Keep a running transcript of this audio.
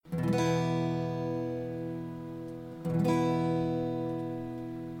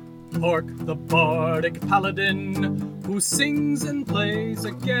Hark the bardic paladin, who sings and plays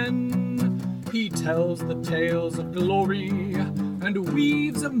again. He tells the tales of glory and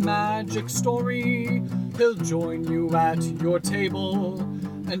weaves a magic story. He'll join you at your table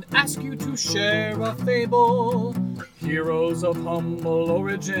and ask you to share a fable. Heroes of humble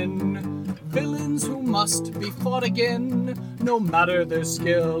origin, villains who must be fought again. No matter their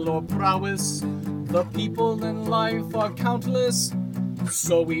skill or prowess, the people in life are countless.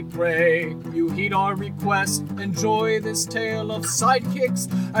 So we pray you heed our request. Enjoy this tale of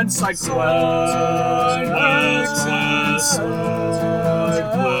sidekicks and side quests.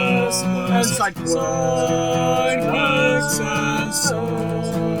 And side quests.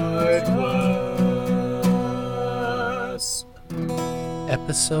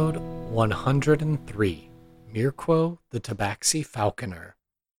 Episode 103, Mirquo the Tabaxi Falconer.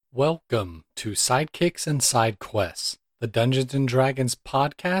 Welcome to Sidekicks and Side Quests, the Dungeons & Dragons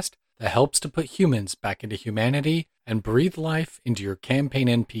podcast that helps to put humans back into humanity and breathe life into your campaign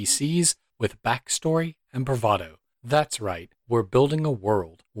NPCs with backstory and bravado. That's right, we're building a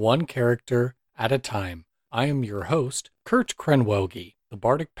world, one character at a time. I am your host, Kurt Krenwelge, the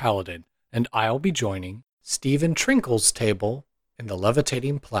Bardic Paladin, and I'll be joining Stephen Trinkle's table in the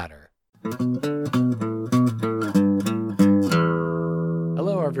Levitating Platter.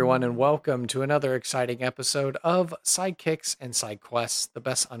 Hello, everyone, and welcome to another exciting episode of Sidekicks and Side Quests, the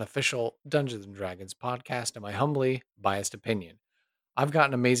best unofficial Dungeons & Dragons podcast, in my humbly biased opinion. I've got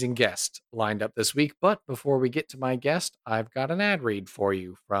an amazing guest lined up this week, but before we get to my guest, I've got an ad read for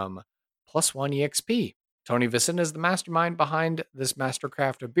you from Plus One EXP. Tony Vicin is the mastermind behind this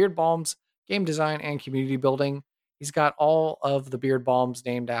mastercraft of beard balms, game design, and community building. He's got all of the beard balms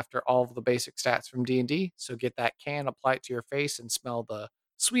named after all of the basic stats from D&D, so get that can, apply it to your face, and smell the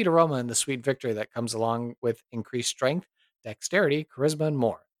sweet aroma and the sweet victory that comes along with increased strength, dexterity, charisma, and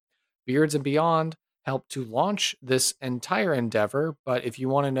more. Beards and Beyond help to launch this entire endeavor, but if you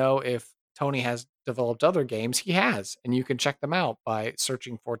want to know if Tony has developed other games, he has, and you can check them out by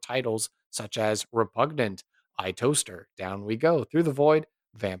searching for titles such as Repugnant, Eye Toaster, Down We Go, Through the Void,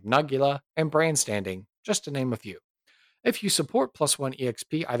 Vamp Nugula, and Brandstanding, just to name a few. If you support Plus One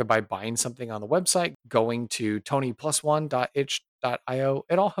EXP either by buying something on the website, going to tonyplusone.itch.io,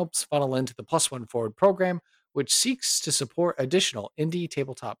 it all helps funnel into the Plus One Forward program, which seeks to support additional indie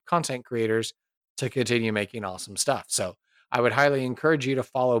tabletop content creators to continue making awesome stuff. So I would highly encourage you to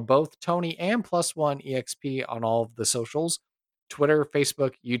follow both Tony and Plus One EXP on all of the socials, Twitter,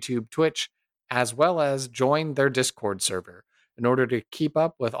 Facebook, YouTube, Twitch, as well as join their Discord server in order to keep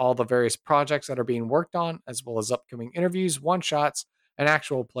up with all the various projects that are being worked on, as well as upcoming interviews, one-shots, and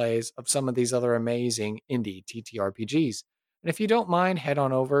actual plays of some of these other amazing indie TTRPGs. And if you don't mind, head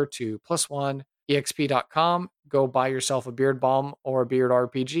on over to plusoneexp.com, go buy yourself a beard balm or a beard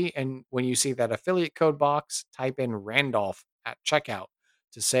RPG, and when you see that affiliate code box, type in Randolph at checkout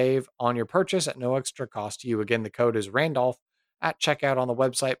to save on your purchase at no extra cost to you. Again, the code is Randolph at checkout on the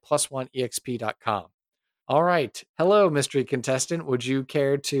website plusoneexp.com. All right. Hello, mystery contestant. Would you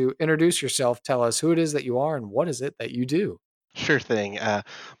care to introduce yourself? Tell us who it is that you are and what is it that you do? Sure thing.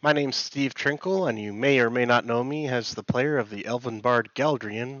 My name's Steve Trinkle, and you may or may not know me as the player of the Elven Bard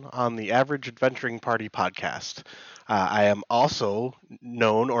Geldrian on the Average Adventuring Party podcast. I am also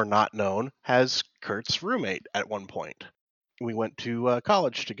known or not known as Kurt's roommate at one point. We went to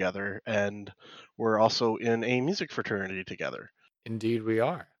college together, and we're also in a music fraternity together. Indeed, we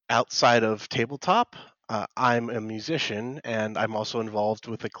are. Outside of tabletop, I'm a musician, and I'm also involved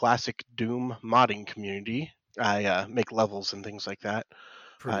with the classic Doom modding community. I make levels and things like that.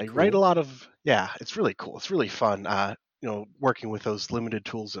 I write a lot of, it's really cool. It's really fun. Working with those limited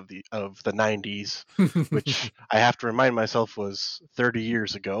tools of the 90s, which I have to remind myself was 30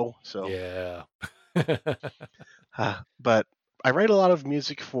 years ago. So yeah. But I write a lot of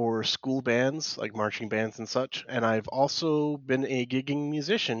music for school bands, like marching bands and such, and I've also been a gigging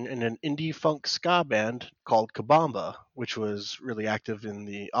musician in an indie funk ska band called Kabamba, which was really active in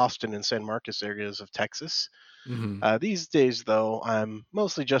the Austin and San Marcos areas of Texas. Mm-hmm. These days, though, I'm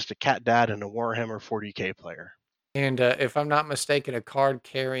mostly just a cat dad and a Warhammer 40k player. And if I'm not mistaken, a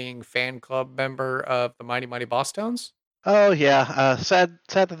card-carrying fan club member of the Mighty Mighty Bosstones? Oh, yeah. Sad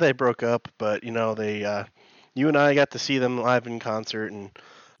that they broke up, but, they... You and I got to see them live in concert, and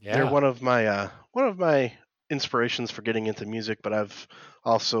they're one of my inspirations for getting into music. But I've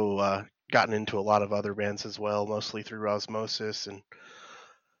also gotten into a lot of other bands as well, mostly through osmosis. And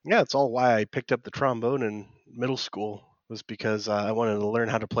yeah, it's all why I picked up the trombone in middle school, was because I wanted to learn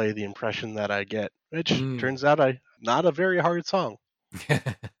how to play the impression that I get, which turns out not a very hard song.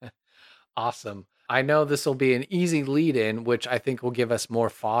 Awesome. I know this will be an easy lead in, which I think will give us more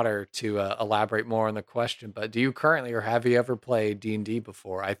fodder to elaborate more on the question. But do you currently, or have you ever played D&D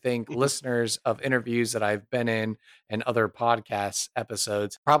before? I think listeners of interviews that I've been in and other podcast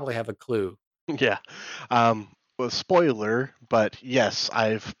episodes probably have a clue. Yeah. Well, spoiler, but yes,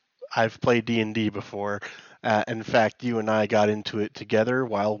 I've played D&D before. In fact, you and I got into it together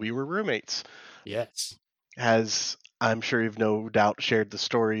while we were roommates. Yes. As I'm sure you've no doubt shared the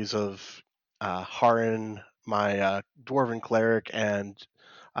stories of Haran, my dwarven cleric, and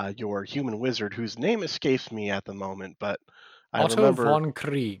your human wizard, whose name escapes me at the moment, but I Otto remember. von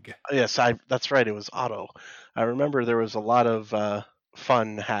Krieg. Yes, that's right. It was Otto. I remember there was a lot of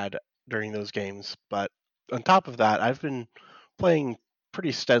fun had during those games. But on top of that, I've been playing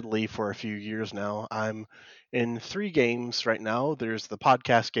pretty steadily for a few years now. I'm in 3 games right now. There's the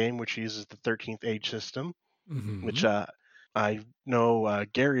podcast game, which uses the 13th Age system, which Hmm. I know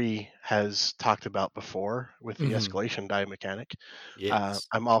Gary has talked about before with the Hmm. escalation die mechanic. Yes.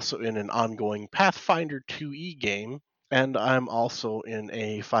 I'm also in an ongoing Pathfinder 2e game, and I'm also in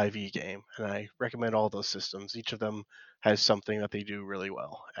a 5e game. And I recommend all those systems. Each of them has something that they do really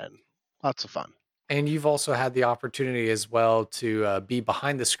well, and lots of fun. And you've also had the opportunity as well to be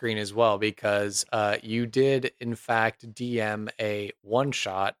behind the screen as well, because you did, in fact, DM a one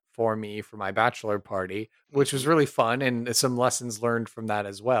shot for me for my bachelor party, which was Hmm. really fun and some lessons learned from that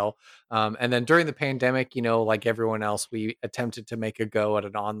as well. And then during the pandemic, like everyone else, we attempted to make a go at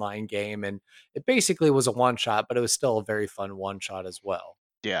an online game, and it basically was a one shot, but it was still a very fun one shot as well.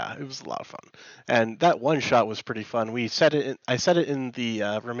 Yeah, it was a lot of fun, and that one shot was pretty fun. We set it. I set it in the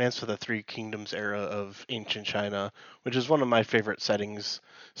Romance of the Three Kingdoms era of ancient China, which is one of my favorite settings,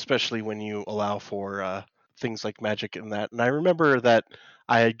 especially when you allow for things like magic and that. And I remember that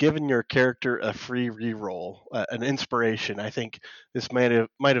I had given your character a free reroll, an inspiration. I think this might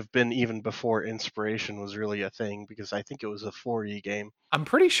have been even before inspiration was really a thing, because I think it was a 4e game. I'm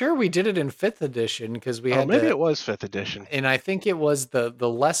pretty sure we did it in fifth edition because we Oh, had maybe to. it was 5th edition. And I think it was the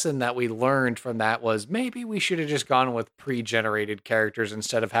lesson that we learned from that was maybe we should have just gone with pre-generated characters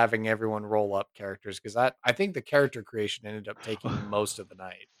instead of having everyone roll up characters, because that I think the character creation ended up taking most of the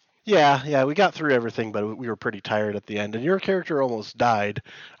night. Yeah, we got through everything, but we were pretty tired at the end. And your character almost died.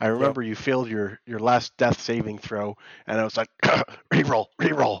 I Yep. remember you failed your last death saving throw, and I was like,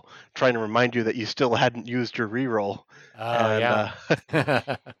 reroll, trying to remind you that you still hadn't used your reroll, Oh and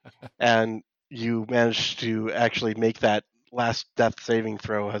yeah. and you managed to actually make that last death saving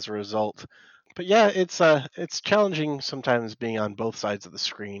throw as a result. But yeah, it's challenging sometimes being on both sides of the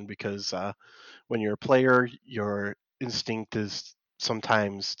screen, because when you're a player, your instinct is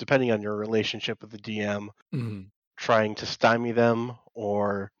sometimes, depending on your relationship with the DM, Mhm. trying to stymie them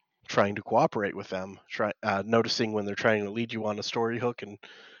or trying to cooperate with them. Noticing when they're trying to lead you on a story hook,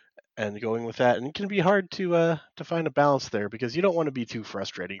 and going with that. And it can be hard to find a balance there, because you don't want to be too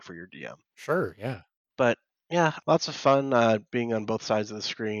frustrating for your DM. Sure, yeah. But yeah, lots of fun being on both sides of the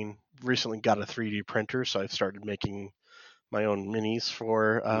screen. Recently got a 3D printer, so I've started making my own minis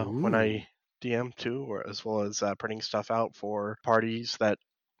for when Ooh, I DM too, or as well as printing stuff out for parties that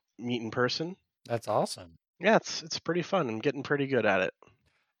meet in person. that's awesome. Yeah, it's pretty fun. I'm getting pretty good at it.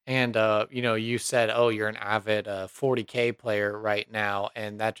 And you said, "Oh, you're an avid 40K player right now,"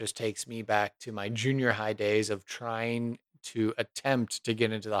 and that just takes me back to my junior high days of trying to attempt to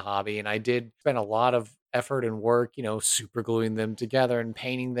get into the hobby. And I did spend a lot of effort and work, super gluing them together and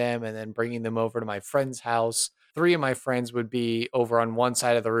painting them, and then bringing them over to my friend's house. Three of my friends would be over on one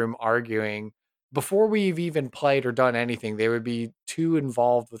side of the room arguing. Before we've even played or done anything, they would be too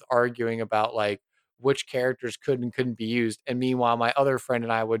involved with arguing about like which characters could and couldn't be used. And meanwhile, my other friend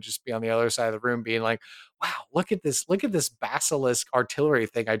and I would just be on the other side of the room being like, wow, look at this basilisk artillery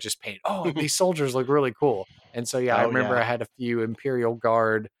thing I just painted. Oh, these soldiers look really cool. And so yeah, I Oh remember I yeah, had a few Imperial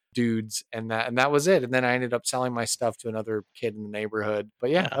Guard dudes and that was it. And then I ended up selling my stuff to another kid in the neighborhood. But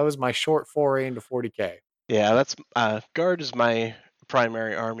yeah, yeah, that was my short foray into 40K. yeah. That's guard is my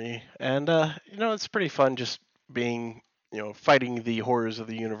primary army, and it's pretty fun just being fighting the horrors of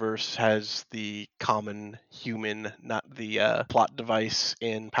the universe. Has the common human, not the plot device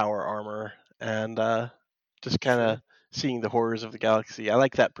in power armor, and just kind of Sure. seeing the horrors of the galaxy. I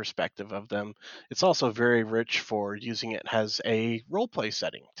like that perspective of them. It's also very rich for using it as a role play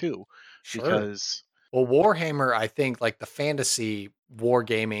setting too, Sure. because Well, Warhammer, I think, like the fantasy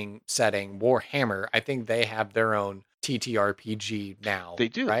wargaming setting, Warhammer, I think they have their own TTRPG now, they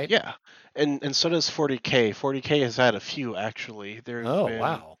do, right? yeah. And so does 40K. 40K has had a few actually. There's Oh, been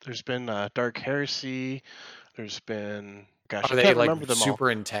wow. there's been Dark Heresy. There's been, gosh, Are I they can't like remember them all. super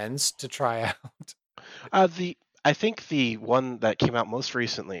intense to try out? The I think the one that came out most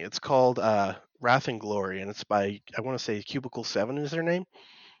recently, it's called Wrath and Glory, and it's by, I want to say, Cubicle 7 is their name,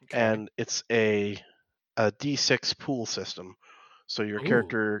 Okay. and it's a D6 pool system. So your Ooh.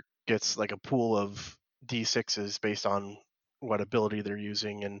 character gets like a pool of D6s based on what ability they're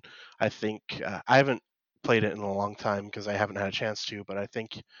using, and I think I haven't played it in a long time because I haven't had a chance to, but I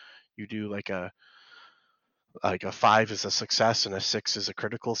think you do like a 5 is a success and a 6 is a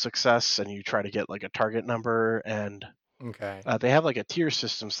critical success, and you try to get like a target number, and Okay. they have like a tier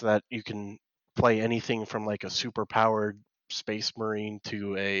system so that you can play anything from like a super powered space marine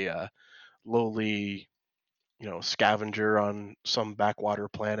to a lowly, scavenger on some backwater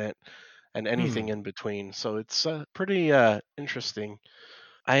planet, and anything Hmm. in between. So it's pretty interesting.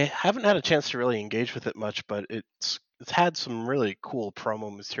 I haven't had a chance to really engage with it much, but it's had some really cool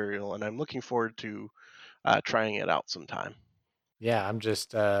promo material, and I'm looking forward to trying it out sometime. Yeah, I'm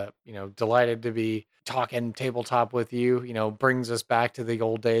just delighted to be talking tabletop with you. Brings us back to the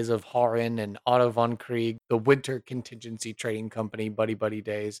old days of Harin and Otto von Krieg, the Winter Contingency Trading Company buddy buddy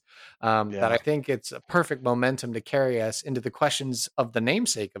days. That Yeah. I think it's a perfect momentum to carry us into the questions of the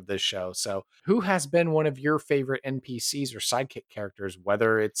namesake of this show. So, who has been one of your favorite NPCs or sidekick characters,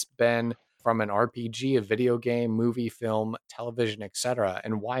 whether it's been from an RPG, a video game, movie, film, television, etc.,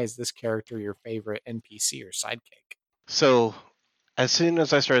 and why is this character your favorite NPC or sidekick? So as soon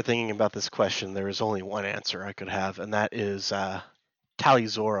as I started thinking about this question, there was only one answer I could have, and that is Tali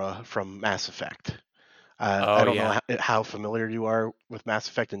Zora from Mass Effect. I Oh don't know yeah. how familiar you are with Mass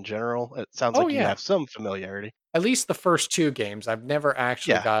Effect in general. It sounds Oh like you yeah. have some familiarity. At least the first 2 games. I've never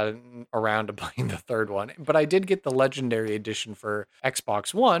actually Yeah, gotten around to playing the 3rd one, but I did get the Legendary Edition for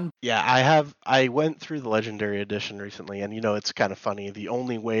Xbox One. yeah, I have. I went through the Legendary Edition recently, and it's kind of funny. The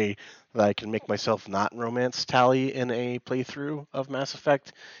only way that I can make myself not romance Tali in a playthrough of Mass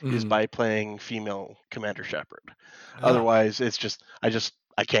Effect is Mhm. by playing female Commander Shepard. Oh. Otherwise, it's just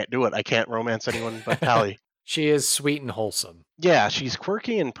I can't do it. I can't romance anyone but Tali. She is sweet and wholesome. Yeah, she's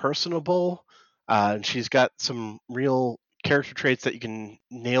quirky and personable, and she's got some real character traits that you can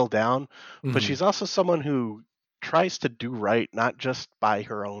nail down. But Mhm. she's also someone who tries to do right, not just by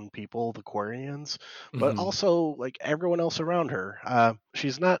her own people, the Quarians, but Mhm. also like everyone else around her.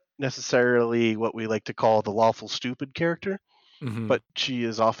 She's not necessarily what we like to call the lawful stupid character, Mhm. but she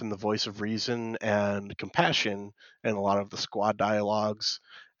is often the voice of reason and compassion in a lot of the squad dialogues.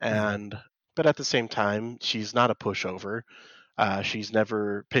 Mhm. And but at the same time, she's not a pushover. She's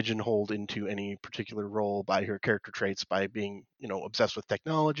never pigeonholed into any particular role by her character traits by being, obsessed with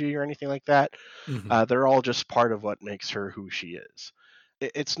technology or anything like that. Mhm. They're all just part of what makes her who she is.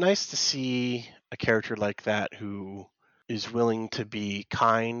 It's nice to see a character like that who is willing to be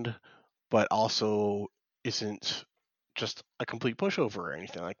kind, but also isn't just a complete pushover or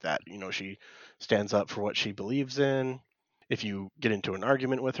anything like that. She stands up for what she believes in. If you get into an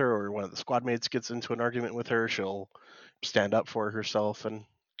argument with her or one of the squad mates gets into an argument with her, she'll stand up for herself, and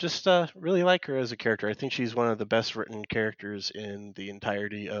just really like her as a character. I think she's one of the best written characters in the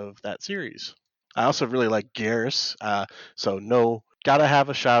entirety of that series. I also really like Garrus. So no, gotta have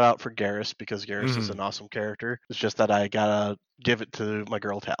a shout out for Garrus because Garrus is Mhm. an awesome character. It's just that I gotta give it to my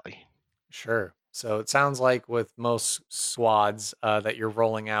girl Tally. Sure. So it sounds like with most squads that you're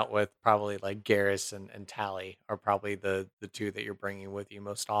rolling out with, probably like Garrus and Tally are probably the 2 that you're bringing with you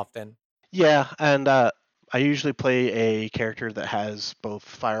most often. Yeah, and I usually play a character that has both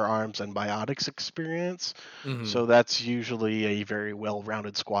firearms and biotics experience, Mhm. so that's usually a very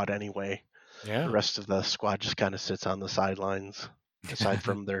well-rounded squad anyway. The Yeah. rest of the squad just kind of sits on the sidelines, aside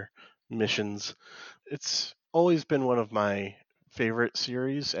from their missions. It's always been one of my favorite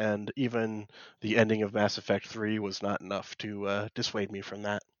series, and even the ending of Mass Effect 3 was not enough to dissuade me from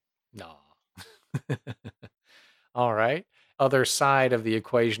that. No. All right. Other side of the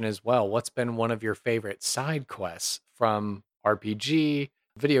equation as well. What's been one of your favorite side quests from RPG,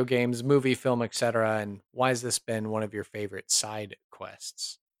 video games, movie, film, etc., and why has this been one of your favorite side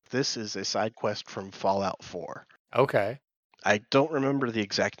quests? This is a side quest from Fallout 4. Okay. I don't remember the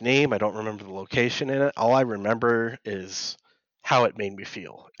exact name. I don't remember the location in it. All I remember is how it made me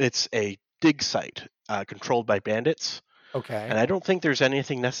feel. It's a dig site controlled by bandits, and Okay. I don't think there's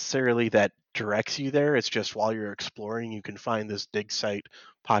anything necessarily that directs you there. It's just while you're exploring, you can find this dig site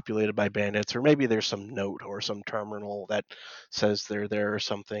populated by bandits, or maybe there's some note or some terminal that says they're there or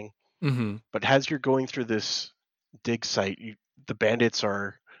something. Mhm. But as you're going through this dig site, the bandits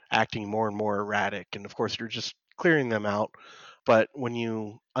are acting more and more erratic, and of course, you're just clearing them out. But when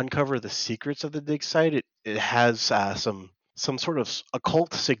you uncover the secrets of the dig site, it has some sort of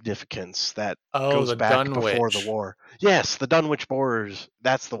occult significance that Oh, goes the back before the Dunwich. war. Yes, the Dunwich Borers.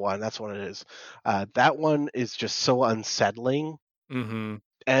 That's the one. That's what it is. That one is just so unsettling. Mhm.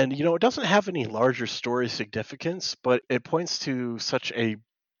 And it doesn't have any larger story significance, but it points to such a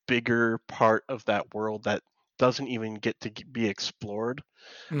bigger part of that world that doesn't even get to be explored,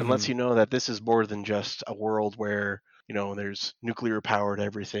 and lets Hmm. you know that this is more than just a world where there's nuclear powered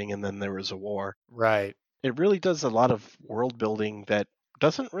everything and then there was a war. Right. It really does a lot of world building that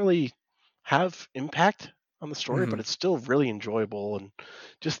doesn't really have impact on the story, but Hmm. it's still really enjoyable, and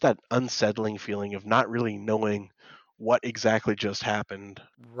just that unsettling feeling of not really knowing what exactly just happened.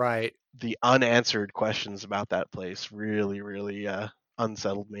 Right. The unanswered questions about that place really, really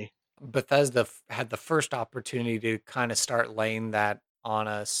unsettled me. Bethesda had the first opportunity to kind of start laying that on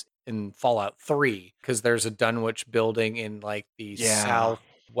us in Fallout 3 because there's a Dunwich building in like the Yeah,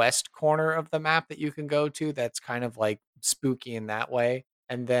 southwest corner of the map that you can go to that's kind of like spooky in that way.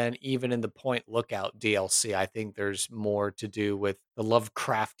 And then even in the Point Lookout DLC, I think there's more to do with the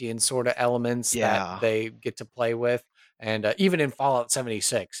Lovecraftian sort of elements that yeah, they get to play with. And even in Fallout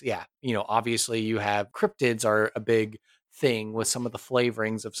 76, yeah, obviously you have cryptids are a big thing with some of the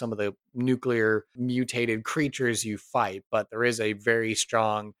flavorings of some of the nuclear mutated creatures you fight, but there is a very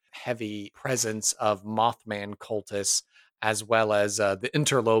strong, heavy presence of Mothman cultists as well as the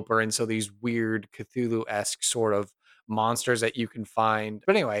interloper. And so these weird Cthulhu esque sort of monsters that you can find.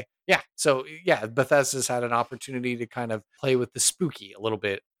 But anyway, yeah. So, yeah, Bethesda's had an opportunity to kind of play with the spooky a little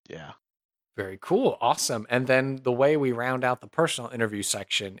bit. yeah. Very cool. Awesome. And then the way we round out the personal interview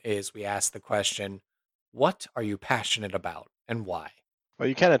section is we ask the question, what are you passionate about and why? Well,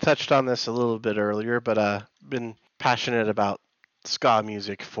 you kind of touched on this a little bit earlier, but been passionate about ska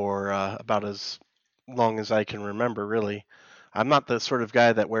music for about as long as I can remember, really. I'm not the sort of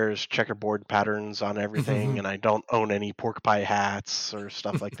guy that wears checkerboard patterns on everything, and I don't own any pork pie hats or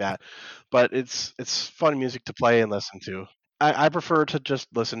stuff like that. But it's fun music to play and listen to. I prefer to just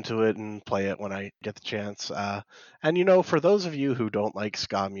listen to it and play it when I get the chance. And for those of you who don't like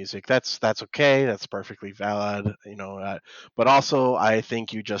ska music, that's okay. That's perfectly valid. But also, I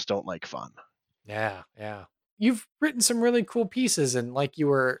think you just don't like fun. Yeah, yeah. You've written some really cool pieces, and like you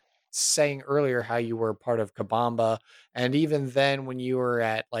were saying earlier, how you were part of Kabamba, and even then when you were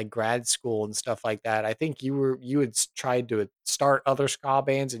at like grad school and stuff like that, I think you had tried to start other ska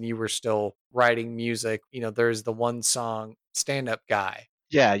bands, and you were still writing music. There's the one song "Stand Up Guy."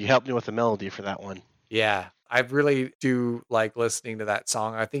 Yeah, you helped me with the melody for that one. Yeah, I really do like listening to that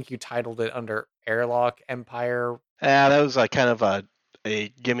song. I think you titled it under Airlock Empire. Yeah, that was kind of a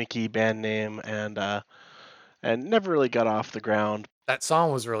gimmicky band name, and never really got off the ground. That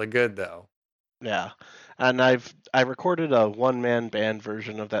song was really good though. Yeah, and I recorded a one man band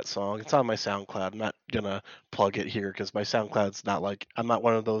version of that song. It's on my SoundCloud. I'm not gonna plug it here because my SoundCloud's not like I'm not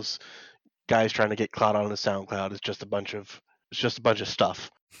one of those guys trying to get clout on a SoundCloud. It's just a bunch of stuff.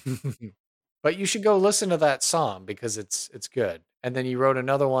 But you should go listen to that song because it's good. And then you wrote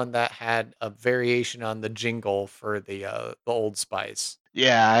another one that had a variation on the jingle for the Old Spice.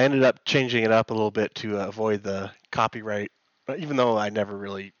 Yeah, I ended up changing it up a little bit to avoid the copyright, even though I never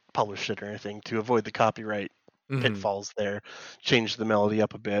really published it or anything, to avoid the copyright Mhm. pitfalls there. Changed the melody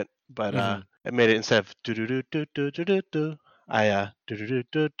up a bit, but Mhm. I made it instead of do do do do do do do do. I do do do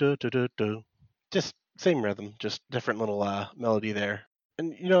do do do do do. Just same rhythm, just different little melody there.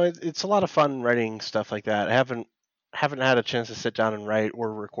 And it's a lot of fun writing stuff like that. I haven't had a chance to sit down and write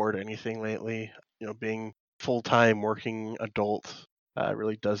or record anything lately. Being full time working adult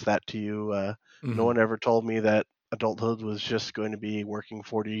really does that to you. No Mhm. one ever told me that adulthood was just going to be working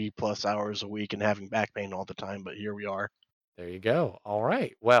 40 plus hours a week and having back pain all the time, but here we are. There you go. All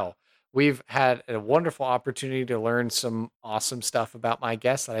right. Well, we've had a wonderful opportunity to learn some awesome stuff about my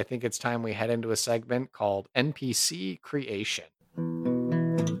guest that I think it's time we head into a segment called NPC creation.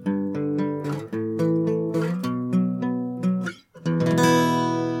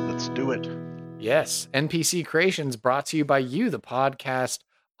 Let's do it. Yes, NPC Creations brought to you by you, the podcast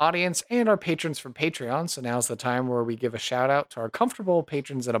audience, and our patrons from Patreon. So now's the time where we give a shout out to our comfortable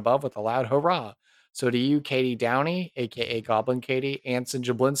patrons and above with a loud hurrah. So to you, Katie Downey, aka Goblin Katie, Anson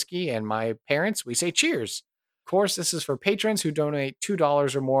Jablinski, and my parents, we say cheers. Of course, this is for patrons who donate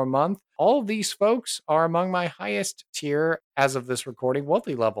 $2 or more a month. All of these folks are among my highest tier as of this recording,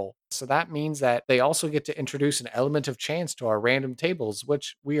 wealthy level. So that means that they also get to introduce an element of chance to our random tables,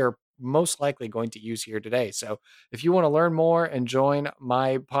 which we are most likely going to use here today. So if you want to learn more and join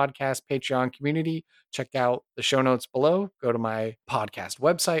my podcast Patreon community, check out the show notes below, go to my podcast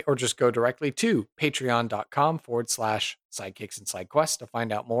website, or just go directly to patreon.com/sidekicks and sidequests to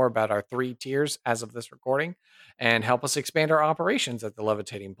find out more about our 3 tiers as of this recording and help us expand our operations at the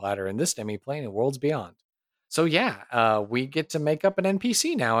Levitating Platter in this demi-plane and worlds beyond. So yeah, we get to make up an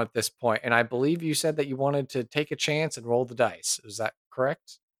NPC now at this point, and I believe you said that you wanted to take a chance and roll the dice. Is that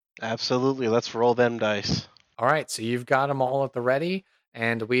correct? Absolutely. Let's roll them dice. All right, so you've got them all at the ready,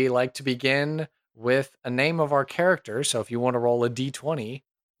 and we like to begin with a name of our character. So if you want to roll a d20,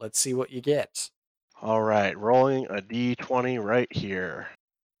 let's see what you get. All right, rolling a d20 right here.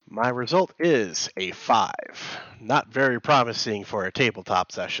 My result is a 5. Not very promising for a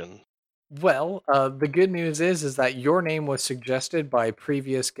tabletop session. Well, the good news is that your name was suggested by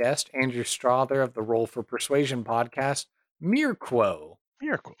previous guest Andrew Strother of the Roll for Persuasion podcast, Mirquo,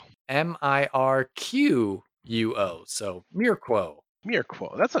 Mirquo. Mirquo. So Mirquo.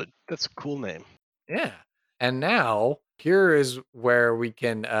 Mirquo. That's a cool name. Yeah. And now here is where we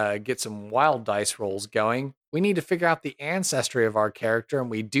can get some wild dice rolls going. We need to figure out the ancestry of our character, and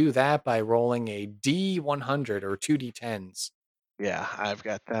we do that by rolling a D100 or 2D10s. Yeah, I've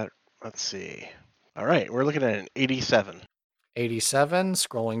got that. Let's see. All right, we're looking at an 87. 87,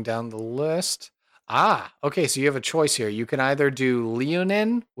 scrolling down the list. Ah, okay, so you have a choice here. You can either do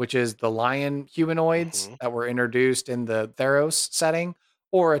Leonin, which is the lion humanoids that were introduced in the Theros setting,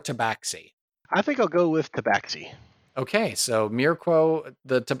 or a Tabaxi. I think I'll go with Tabaxi. Okay, so Mirquo,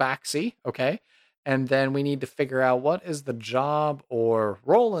 the Tabaxi, okay. And then we need to figure out what is the job or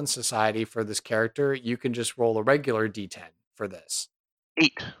role in society for this character. You can just roll a regular d10 for this.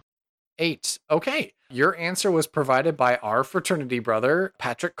 8. 8. Okay. Your answer was provided by our fraternity brother,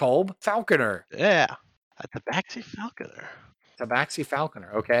 Patrick Kolb, Falconer. Yeah, a Tabaxi Falconer. Tabaxi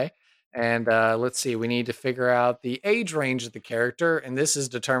Falconer, okay. And let's see, we need to figure out the age range of the character, and this is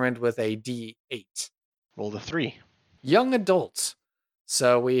determined with a D8. Rolled a 3. Young adults.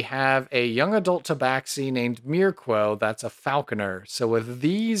 So we have a young adult Tabaxi named Mirquo that's a falconer. So with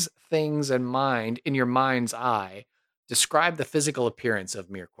these things in mind, in your mind's eye, describe the physical appearance of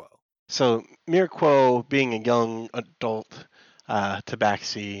Mirquo. So Mirquo, being a young adult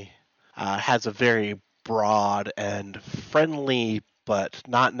Tabaxi, has a very broad and friendly but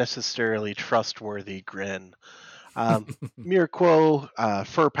not necessarily trustworthy grin. Mirquo,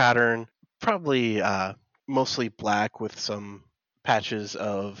 fur pattern, probably mostly black with some patches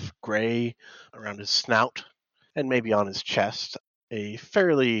of gray around his snout and maybe on his chest. A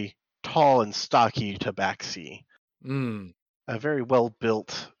fairly tall and stocky Tabaxi. Mm. A very well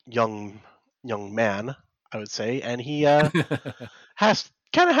built young man, I would say, and he has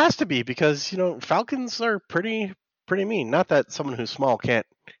to be because falcons are pretty mean. Not that someone who's small can't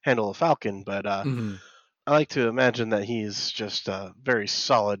handle a falcon, but Mm-hmm. I like to imagine that he's just a very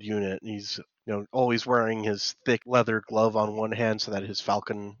solid unit. He's always wearing his thick leather glove on one hand so that his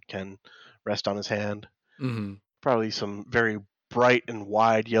falcon can rest on his hand. Mm-hmm. Probably some very bright and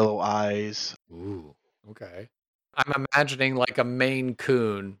wide yellow eyes. Ooh, okay. I'm imagining like a Maine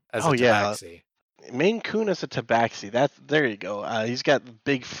Coon as a Oh yeah, Tabaxi. Maine Coon as a Tabaxi. There you go. He's got the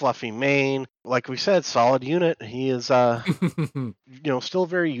big fluffy mane. Like we said, solid unit. He is still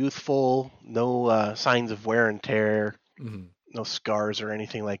very youthful. No signs of wear and tear. Mm-hmm. No scars or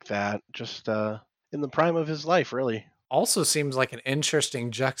anything like that. Just in the prime of his life, really. Also seems like an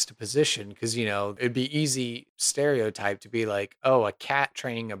interesting juxtaposition because, it'd be easy stereotype to be like, oh, a cat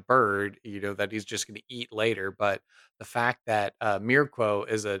training a bird, that he's just going to eat later. But the fact that Mirquo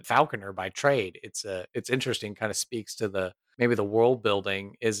is a falconer by trade, it's interesting, kind of speaks to maybe the world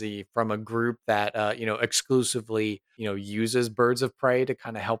building. Is he from a group that, exclusively, uses birds of prey to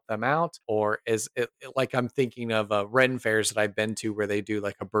kind of help them out? Or is it like I'm thinking of Ren fairs that I've been to where they do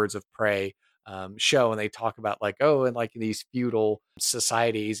like a birds of prey show, and they talk about like, oh, and like in these feudal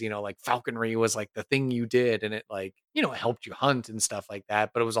societies, like falconry was like the thing you did, and it like helped you hunt and stuff like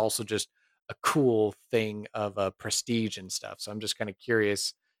that, but it was also just a cool thing of prestige and stuff. So I'm just kind of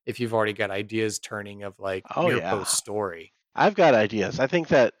curious if you've already got ideas turning of like Oh Mirpo's yeah, story. I've got ideas. I think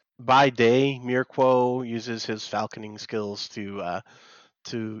that by day, Mirquo uses his falconing skills to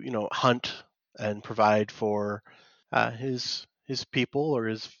hunt and provide for his people or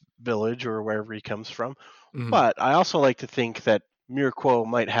his village or wherever he comes from. Mm-hmm. But I also like to think that Mirquo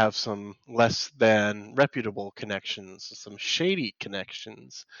might have some less than reputable connections, some shady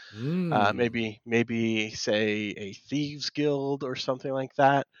connections. Maybe say a thieves guild or something like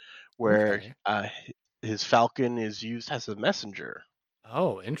that, where Okay. his falcon is used as a messenger.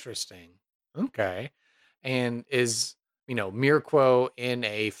 Oh, interesting. Okay. And is, Mirquo in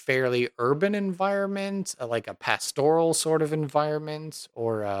a fairly urban environment, like a pastoral sort of environment,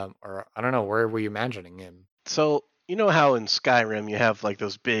 or I don't know, where were you imagining him? So you know how in Skyrim you have like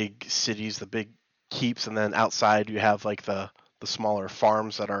those big cities, the big keeps, and then outside you have like the smaller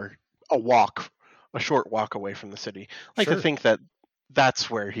farms that are a short walk away from the city. I like to Sure. think that that's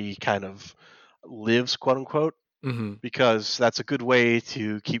where he kind of lives, quote unquote, Mm-hmm. because that's a good way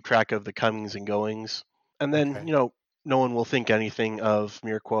to keep track of the comings and goings. And then Okay. no one will think anything of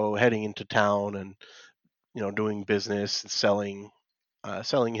Mirquo heading into town and doing business and selling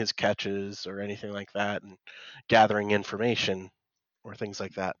his catches or anything like that, and gathering information or things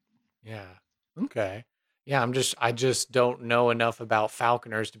like that. Yeah. Okay. Yeah, I just don't know enough about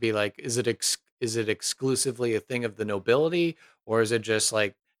falconers to be like, is it exclusively a thing of the nobility, or is it just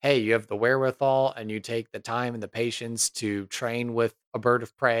like, hey, you have the wherewithal and you take the time and the patience to train with a bird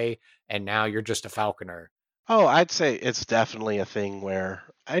of prey, and now you're just a falconer. Oh, I'd say it's definitely a thing where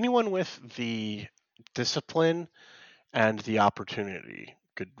anyone with the discipline and the opportunity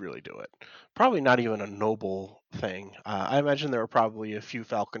could really do it. Probably not even a noble thing. I imagine there are probably a few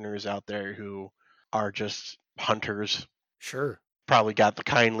falconers out there who are just hunters. Sure. Probably got the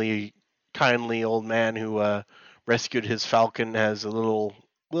kindly old man who rescued his falcon as a little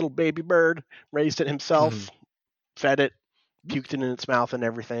baby bird, raised it Mhm. himself, fed it, puked it in its mouth and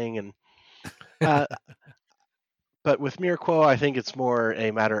everything. And uh, but with Mirquo, I think it's more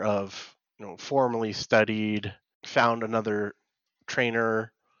a matter of formally studied, found another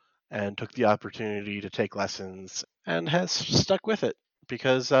trainer, and took the opportunity to take lessons, and has stuck with it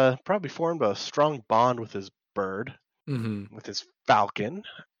because probably formed a strong bond with his bird, Mhm. with his falcon.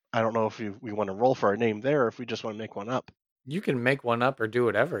 I don't know if we want to roll for a name there, or if we just want to make one up. You can make one up or do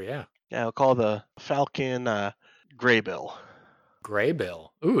whatever, yeah. Yeah, I'll call the falcon Graybill.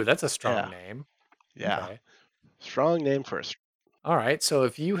 Graybill. Ooh, that's a strong Yeah, name. yeah, Okay. strong name for a All right. So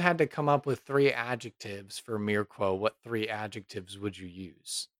if you had to come up with three adjectives for Mirquo, what three adjectives would you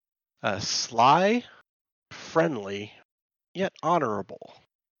use? sly, friendly, yet honorable.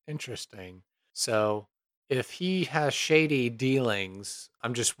 Interesting. So if he has shady dealings,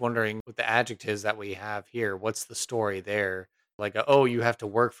 I'm just wondering with the adjectives that we have here, what's the story there? Like, oh, you have to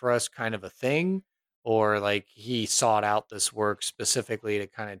work for us kind of a thing? Or like he sought out this work specifically to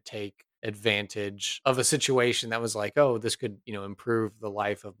kind of take advantage of a situation that was like, oh, this could, improve the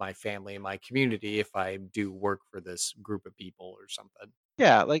life of my family and my community if I do work for this group of people or something.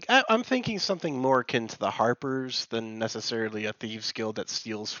 Yeah, like I'm thinking something more akin to the Harpers than necessarily a thieves guild that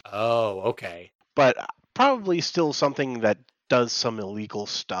steals, Oh, okay. but probably still something that does some illegal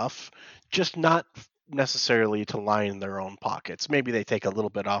stuff, just not necessarily to line their own pockets. Maybe they take a little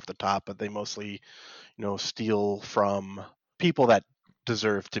bit off the top, but they mostly, steal from people that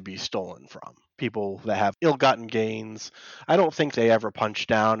deserve to be stolen from. People that have ill-gotten gains. I don't think they ever punch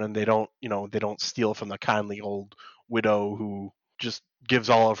down, and they don't steal from the kindly old widow who just gives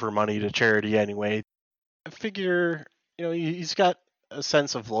all of her money to charity anyway. I figure, he's got a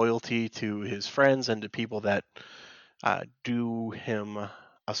sense of loyalty to his friends and to people that do him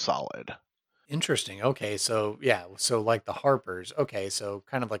a solid. Interesting. Okay, so yeah, so like the Harpers. Okay, so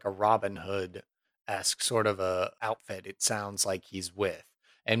kind of like a Robin Hood esque sort of a outfit. It sounds like he's with,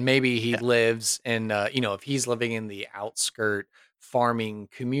 and maybe he Yeah, lives in, if he's living in the outskirt farming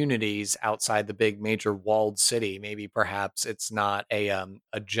communities outside the big major walled city, maybe perhaps it's not a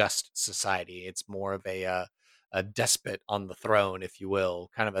just society. It's more of a despot on the throne, if you will,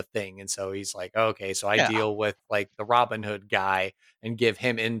 kind of a thing. And so he's like, okay, so I yeah, deal with like the Robin Hood guy and give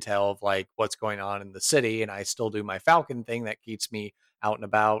him intel of like what's going on in the city, and I still do my falcon thing that keeps me out and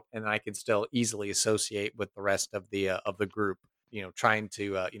about, and I can still easily associate with the rest of the group, trying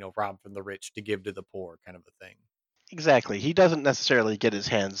to rob from the rich to give to the poor, kind of a thing. exactly. He doesn't necessarily get his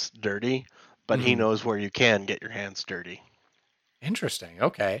hands dirty, but he Mhm. knows where you can get your hands dirty. Interesting.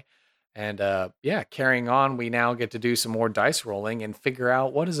 Okay. And yeah, carrying on, we now get to do some more dice rolling and figure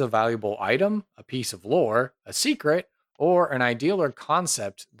out what is a valuable item, a piece of lore, a secret, or an ideal or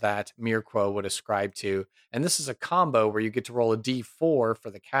concept that Mirquo would ascribe to. And this is a combo where you get to roll a d4 for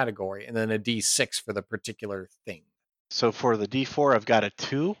the category and then a d6 for the particular thing. So for the D4, I've got a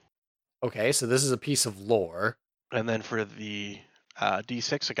 2, Okay, so this is a piece of lore. and then for the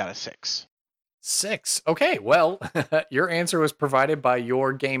D6, I got a 6. Six. Okay, well, your answer was provided by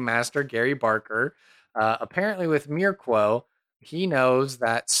your game master, Gary Barker. Apparently, with Mirquo, he knows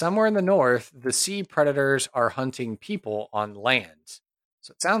that somewhere in the north, the sea predators are hunting people on land.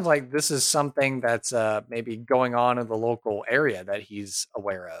 So it sounds like this is something that's maybe going on in the local area that he's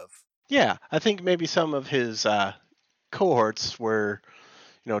aware of. Yeah, I think maybe some of his cohorts were,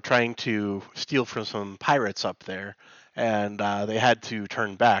 trying to steal from some pirates up there, and they had to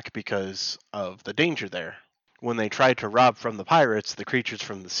turn back because of the danger there. When they tried to rob from the pirates, the creatures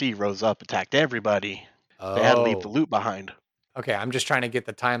from the sea rose up, attacked everybody. They had to leave the Oh, loot behind. okay, I'm just trying to get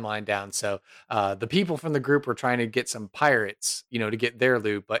the timeline down. So, the people from the group were trying to get some pirates, to get their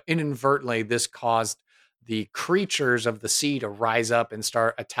loot, but inadvertently, this caused the creatures of the sea to rise up and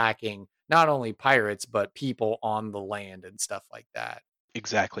start attacking not only pirates, but people on the land and stuff like that.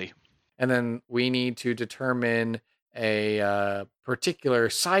 Exactly. And then we need to determine a particular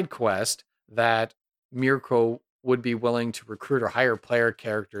side quest that Mirquo would be willing to recruit or hire player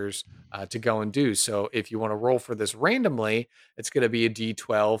characters to go and do. So if you want to roll for this randomly, it's going to be a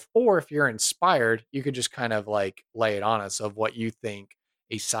D12. Or if you're inspired, you could just kind of like lay it on us of what you think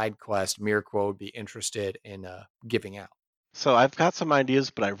a side quest Mirquo would be interested in giving out. So I've got some ideas,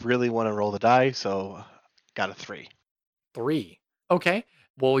 but I really want to roll the die, so got a 3. 3. Okay.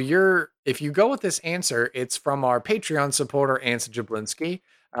 Well, if you go with this answer, it's from our Patreon supporter, Ansa Jablinski.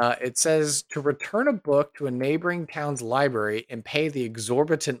 It says to return a book to a neighboring town's library and pay the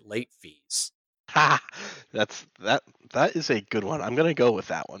exorbitant late fees. Ha! That is a good one. I'm gonna go with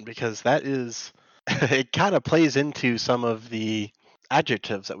that one because that is it kind of plays into some of the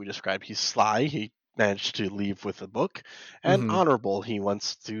adjectives that we described. He's sly, he managed to leave with the book, and Mm-hmm. honorable, he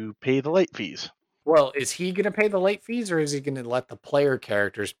wants to pay the late fees. Well, is he going to pay the late fees or is he going to let the player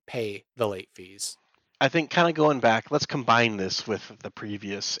characters pay the late fees? I think kind of going back, let's combine this with the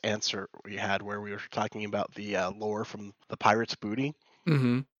previous answer we had where we were talking about the lore from the pirate's booty.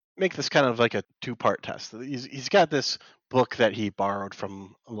 Mm-hmm. Make this kind of like a two-part test. He's got this book that he borrowed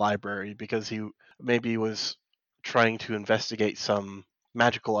from a library because he maybe was trying to investigate some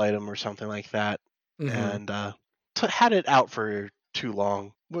magical item or something like that, Mm-hmm. and had it out for too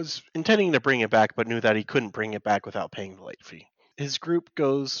long. Was intending to bring it back, but knew that he couldn't bring it back without paying the late fee. His group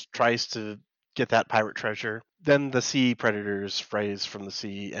tries to get that pirate treasure. Then the sea predators raise from the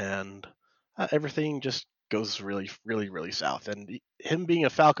sea, and everything just goes really, really, really south. And him being a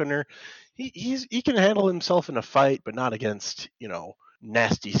falconer, he can handle himself in a fight, but not against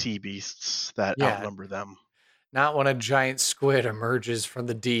nasty sea beasts that Yeah. outnumber them. Not when a giant squid emerges from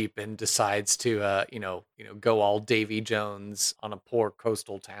the deep and decides to, go all Davy Jones on a poor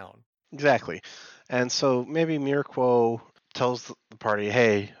coastal town. Exactly. And so maybe Mirquo tells the party,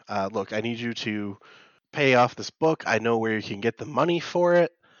 hey, look, I need you to pay off this book. I know where you can get the money for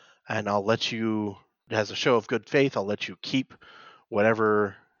it, and I'll let you, as a show of good faith, I'll let you keep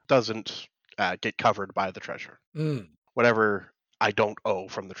whatever doesn't get covered by the treasure, Mm. whatever I don't owe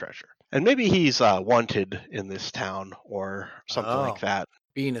from the treasure. And maybe he's wanted in this town or something like Oh, that.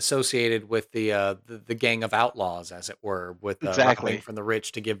 being associated with the gang of outlaws, as it were, with robbing Exactly. from the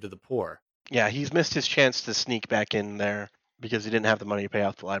rich to give to the poor. Yeah, he's missed his chance to sneak back in there because he didn't have the money to pay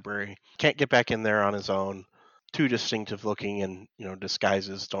off the library. Can't get back in there on his own. Too distinctive looking, and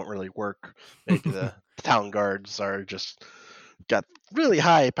disguises don't really work. Maybe the town guards are just got really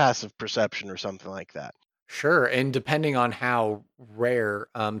high passive perception or something like that. Sure, and depending on how rare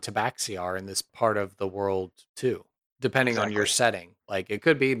Tabaxi are in this part of the world too, depending on your Exactly. setting. Like it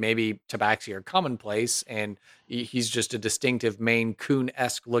could be maybe Tabaxi are commonplace, and he's just a distinctive Maine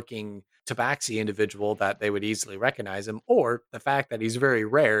Coon-esque looking Tabaxi individual that they would easily recognize him, or the fact that he's very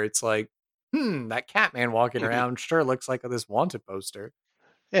rare. It's like, that Catman walking around sure looks like this wanted poster.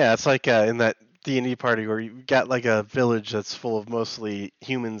 Yeah, it's like in that D&D party where you got like a village that's full of mostly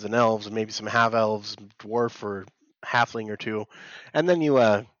humans and elves, and maybe some half elves, dwarf or halfling or two, and then you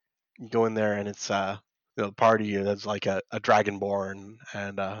go in there and it's the party that's like a dragonborn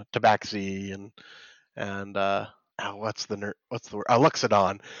and tabaxi and what's the word,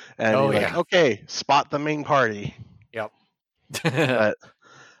 Luxodon, and Oh you're like, yeah, okay, spot the main party. yep. But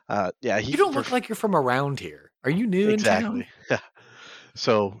yeah, You don't look like you're from around here. Are you new in town? exactly.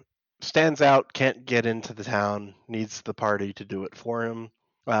 So stands out, can't get into the town, needs the party to do it for him.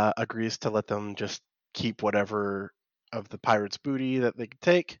 Agrees to let them just keep whatever of the pirates' booty that they could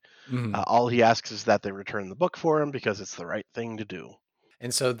take. Mhm. All he asks is that they return the book for him because it's the right thing to do.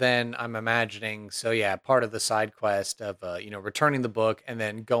 And so then I'm imagining, so yeah, part of the side quest of, returning the book and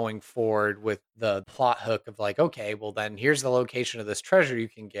then going forward with the plot hook of like, okay, well, then here's the location of this treasure you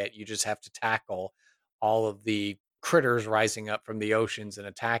can get. You just have to tackle all of the critters rising up from the oceans and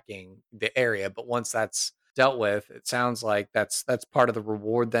attacking the area. But once that's dealt with, it sounds like that's part of the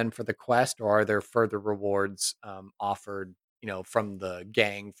reward then for the quest, or are there further rewards offered, from the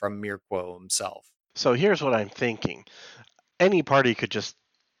gang, from Mirquo himself? So here's what I'm thinking. Any party could just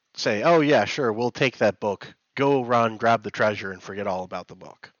say, oh, yeah, sure, we'll take that book, go run, grab the treasure, and forget all about the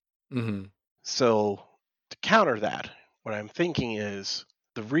book. Mm-hmm. So to counter that, what I'm thinking is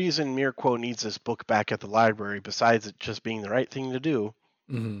the reason Mirquo needs this book back at the library, besides it just being the right thing to do,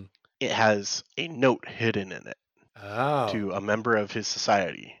 Mm-hmm. it has a note hidden in it Oh, to a member of his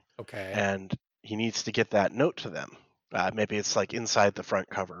society. okay. And he needs to get that note to them. Maybe it's like inside the front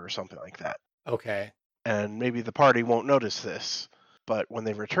cover or something like that. Okay. And maybe the party won't notice this. But when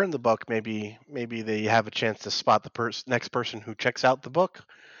they return the book, maybe they have a chance to spot the next person who checks out the book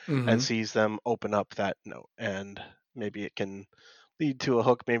and Mhm. sees them open up that note, and maybe it can lead to a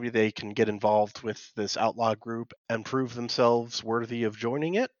hook. Maybe they can get involved with this outlaw group and prove themselves worthy of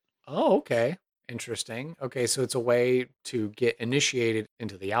joining it. Oh, okay. Interesting. Okay, so it's a way to get initiated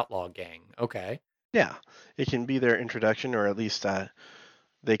into the outlaw gang. Okay. Yeah, it can be their introduction, or at least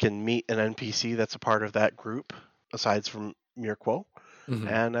they can meet an NPC that's a part of that group, aside from Mirquo. Hmm.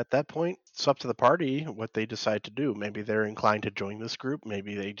 And at that point, it's up to the party what they decide to do. Maybe they're inclined to join this group.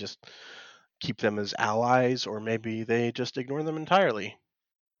 Maybe they just keep them as allies, or maybe they just ignore them entirely.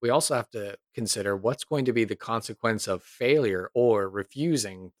 We also have to consider what's going to be the consequence of failure or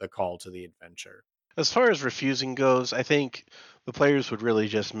refusing the call to the adventure. As far as refusing goes, I think the players would really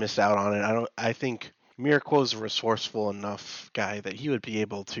just miss out on it. I think Mirquo's a resourceful enough guy that he would be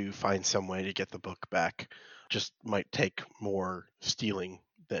able to find some way to get the book back. Just might take more stealing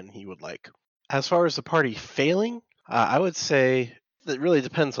than he would like. As far as the party failing, I would say that really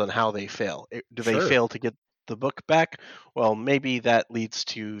depends on how they fail. Do they Sure. fail to get the book back? Well, maybe that leads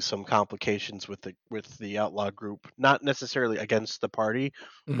to some complications with the outlaw group. Not necessarily against the party,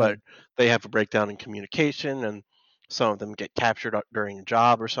 but Hmm. they have a breakdown in communication, and some of them get captured during a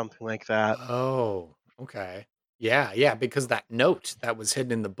job or something like that. Oh, okay. Yeah, yeah, because that note that was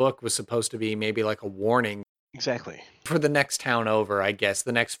hidden in the book was supposed to be maybe like a warning Exactly. for the next town over, I guess,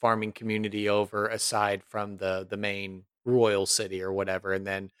 the next farming community over, aside from the main royal city or whatever. And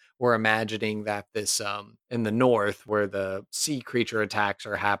then we're imagining that this in the north where the sea creature attacks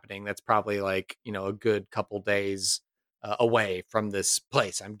are happening, that's probably like, a good couple days away from this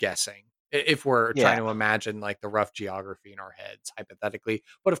place, I'm guessing. If we're trying Yeah, to imagine like the rough geography in our heads, hypothetically.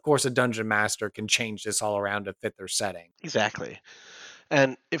 But of course, a dungeon master can change this all around to fit their setting. exactly.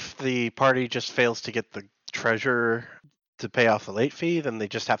 And if the party just fails to get the treasure to pay off the late fee, then they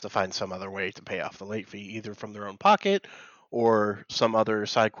just have to find some other way to pay off the late fee, either from their own pocket or some other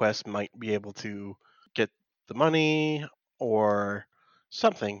side quest might be able to get the money or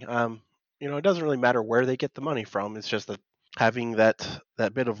something. It doesn't really matter where they get the money from. It's just that having that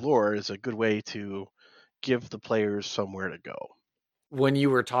bit of lore is a good way to give the players somewhere to go. When you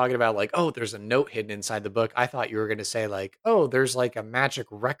were talking about like, oh, there's a note hidden inside the book, I thought you were going to say like, oh, there's like a magic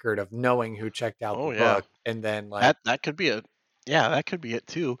record of knowing who checked out the Oh yeah. book, and then like, That could be that could be it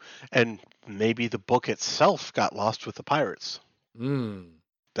too. And maybe the book itself got lost with the pirates. hmm.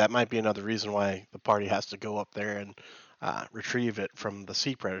 That might be another reason why the party has to go up there and retrieve it from the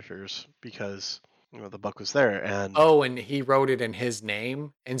sea predators because the book was there. And Oh, and he wrote it in his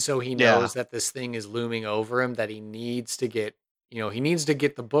name, and so he yeah, knows that this thing is looming over him, that he needs to get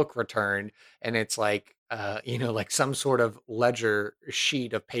the book returned, and it's like, like some sort of ledger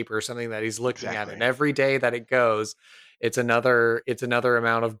sheet of paper, something that he's looking at, and exactly, every day that it goes, it's another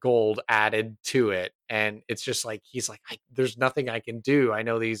amount of gold added to it, and it's just like he's like, there's nothing I can do. I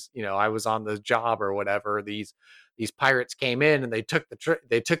know these, I was on the job or whatever. These pirates came in and they took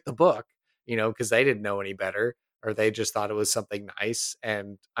the book, because they didn't know any better or they just thought it was something nice.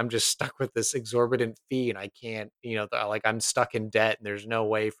 And I'm just stuck with this exorbitant fee and I can't, like I'm stuck in debt and there's no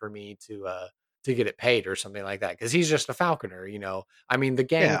way for me to get it paid or something like that. Cause he's just a falconer. I mean, the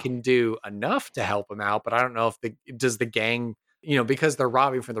gang yeah, can do enough to help him out, but I don't know if does the gang, because they're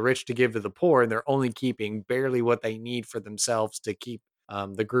robbing from the rich to give to the poor and they're only keeping barely what they need for themselves to keep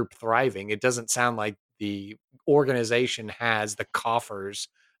the group thriving. It doesn't sound like the organization has the coffers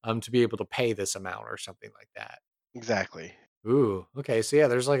to be able to pay this amount or something like that. exactly. Ooh, okay. So yeah,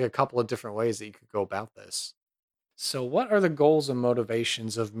 there's like a couple of different ways that you could go about this. So what are the goals and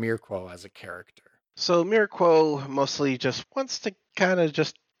motivations of Mirquo as a character? So Mirquo mostly just wants to kind of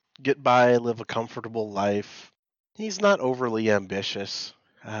just get by, live a comfortable life. He's not overly ambitious.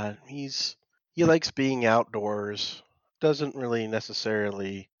 He likes being outdoors. Doesn't really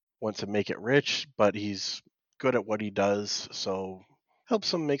necessarily want to make it rich, but he's good at what he does, so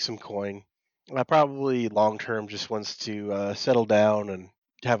helps him make some coin. Probably long term, just wants to settle down and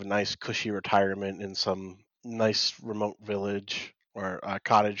have a nice, cushy retirement in some nice remote village or a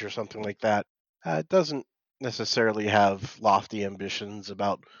cottage or something like that. Doesn't necessarily have lofty ambitions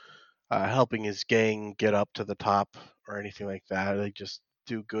about helping his gang get up to the top or anything like that. They just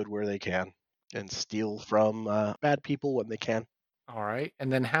do good where they can and steal from bad people when they can. All right.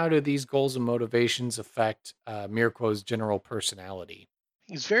 And then how do these goals and motivations affect Mirquo's general personality?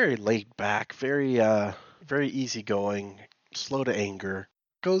 He's very laid back, very easygoing, slow to anger,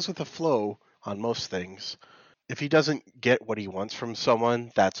 goes with the flow on most things. If he doesn't get what he wants from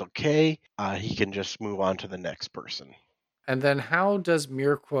someone, that's okay. He can just move on to the next person. And then how does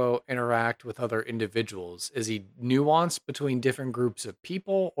Mirquo interact with other individuals? Is he nuanced between different groups of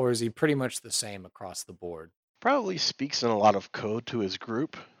people or is he pretty much the same across the board? Probably speaks in a lot of code to his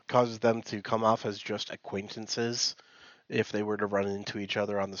group, causes them to come off as just acquaintances if they were to run into each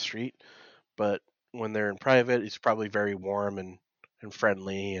other on the street. But when they're in private, he's probably very warm and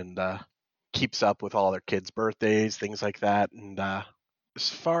friendly, and keeps up with all their kids' birthdays, things like that. And as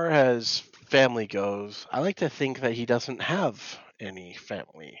far as family goes, I like to think that he doesn't have any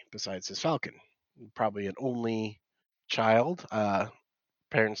family besides his falcon. Probably an only child.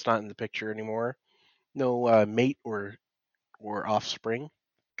 Parents not in the picture anymore. No mate or offspring.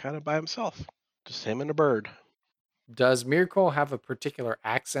 Kind of by himself. Just him and a bird. Does Mirquo have a particular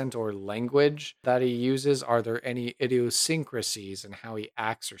accent or language that he uses? Are there any idiosyncrasies in how he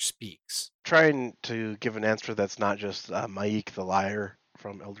acts or speaks? Trying to give an answer that's not just Maik the liar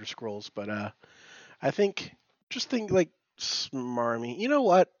from Elder Scrolls, but I think just think like smarmy. You know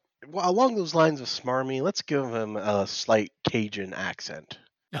what? Well, along those lines of smarmy, let's give him a slight Cajun accent.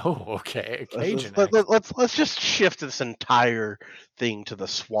 Oh, okay. A Let's Cajun let, accent. let's just shift this entire thing to the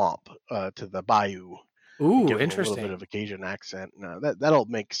swamp, to the bayou, and Ooh, give him a little bit interesting. of a Cajun accent. No, that'll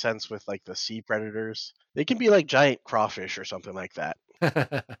make sense with like the sea predators. They can be like giant crawfish or something like that.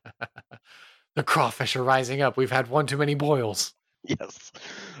 The crawfish are rising up. We've had one too many boils. Yes,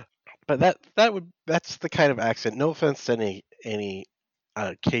 but that's the kind of accent. No offense to any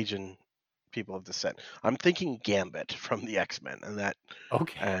Cajun people of descent. I'm thinking Gambit from the X-Men,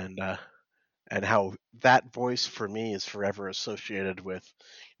 Okay. And how that voice for me is forever associated with,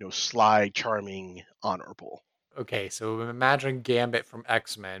 sly, charming, honorable. Okay, so imagine Gambit from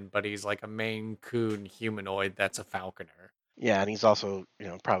X-Men, but he's like a Maine Coon humanoid that's a falconer. Yeah, and he's also,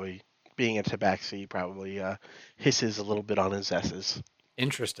 probably being a tabaxi, probably hisses a little bit on his s's.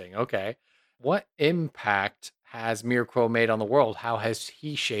 Interesting. Okay. What impact has Mirquo made on the world? How has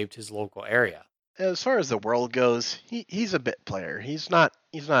he shaped his local area? As far as the world goes, he's a bit player. He's not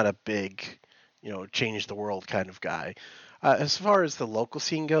a big, change the world kind of guy. As far as the local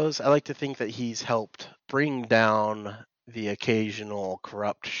scene goes, I like to think that he's helped bring down the occasional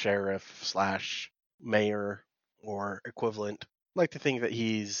corrupt sheriff slash mayor or equivalent. I like to think that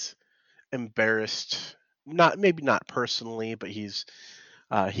he's embarrassed, not maybe not personally, but he's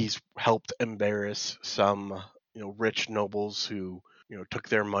helped embarrass some, rich nobles who, took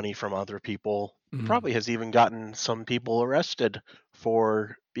their money from other people. Mm. Probably has even gotten some people arrested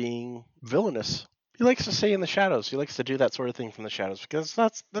for being villainous. He likes to stay in the shadows. He likes to do that sort of thing from the shadows because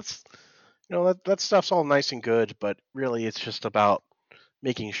that's that stuff's all nice and good, but really it's just about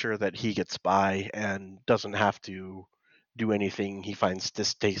making sure that he gets by and doesn't have to do anything he finds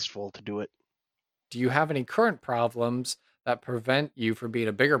distasteful to do it. Do you have any current problems that prevent you from being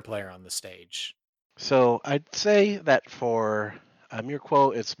a bigger player on the stage? So I'd say that for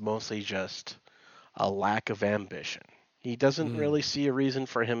Mirquo, it's mostly just a lack of ambition. He doesn't Mm. really see a reason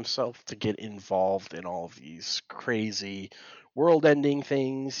for himself to get involved in all of these crazy world-ending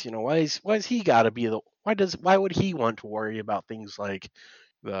things. Why is he got to be the why would he want to worry about things like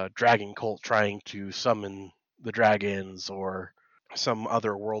the dragon cult trying to summon the dragons or some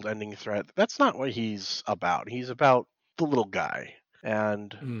other world-ending threat? That's not what he's about. He's about the little guy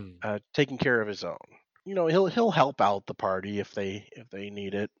and Mm. taking care of his own. He'll help out the party if they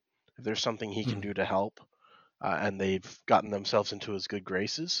need it, if there's something he can Mm. do to help, and they've gotten themselves into his good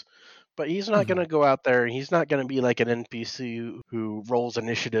graces. But he's not going Mm. to go out there. He's not going to be like an NPC who rolls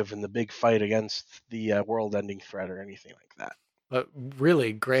initiative in the big fight against the world-ending threat or anything like that. But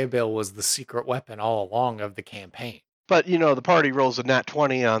really, Graybill was the secret weapon all along of the campaign. But the party rolls a nat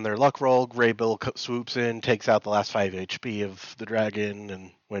 20 on their luck roll. Graybill swoops in, takes out the last 5 HP of the dragon,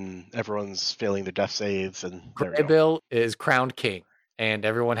 and when everyone's failing their death saves, and there we go. Graybill is crowned king, and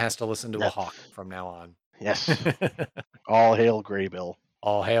everyone has to listen to a Yes, hawk from now on. yes. All hail Graybill.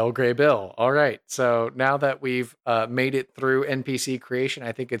 All hail Graybill. All right. So now that we've made it through NPC creation,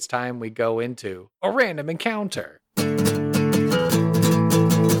 I think it's time we go into a random encounter.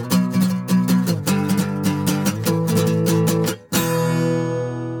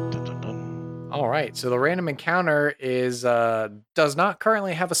 Dun, dun, dun. All right. So the random encounter is does not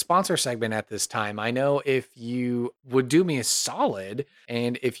currently have a sponsor segment at this time. I know if you would do me a solid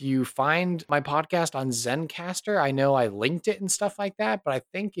and if you find my podcast on Zencaster, I know I linked it and stuff like that, but I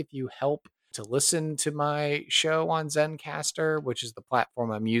think if you help to listen to my show on Zencaster, which is the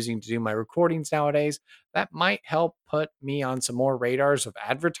platform I'm using to do my recordings nowadays, that might help put me on some more radars of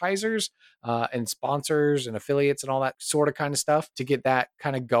advertisers and sponsors and affiliates and all that sort of kind of stuff to get that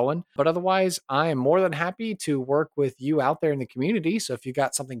kind of going. But otherwise, I am more than happy to work with you out there in the community. So if you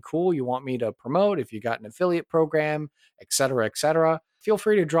got something cool you want me to promote, if you got an affiliate program, et cetera, feel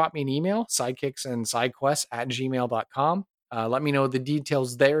free to drop me an email, sidekicksandsidequests@gmail.com. Let me know the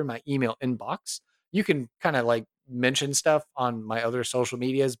details there in my email inbox. You can kind of like mention stuff on my other social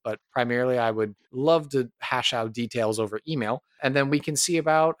medias, but primarily I would love to hash out details over email. And then we can see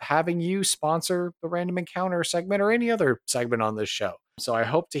about having you sponsor the Random Encounter segment or any other segment on this show. So I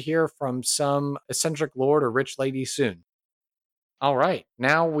hope to hear from some eccentric lord or rich lady soon. All right.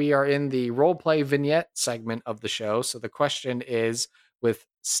 Now we are in the role play vignette segment of the show. So the question is, with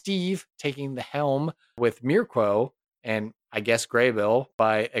Steve taking the helm with Mirquo and I guess Graybill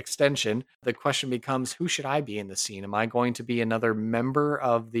by extension, the question becomes, who should I be in the scene? Am I going to be another member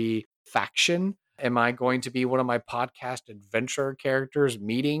of the faction? Am I going to be one of my podcast adventure characters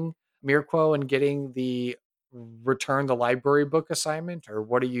meeting Mirquo and getting the return the library book assignment? Or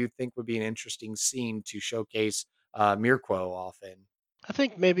what do you think would be an interesting scene to showcase Mirquo often? I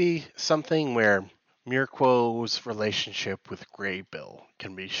think maybe something where Mirquo's relationship with Graybill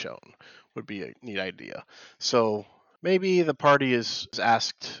can be shown would be a neat idea. So maybe the party is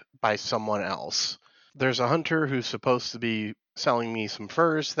asked by someone else. There's a hunter who's supposed to be selling me some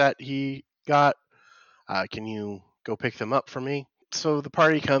furs that he got. Can you go pick them up for me? So the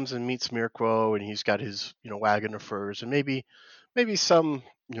party comes and meets Mirquo, and he's got his wagon of furs, and maybe some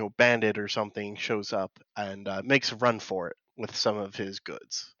bandit or something shows up and makes a run for it with some of his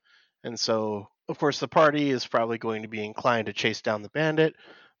goods. And so, of course, the party is probably going to be inclined to chase down the bandit,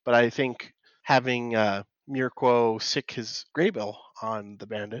 but I think having Mirquo sick his graybill on the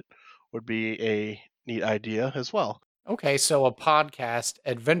bandit would be a neat idea as well. Okay, so a podcast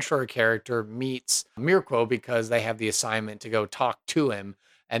adventurer character meets Mirko because they have the assignment to go talk to him.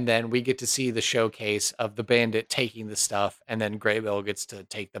 And then we get to see the showcase of the bandit taking the stuff. And then Graybill gets to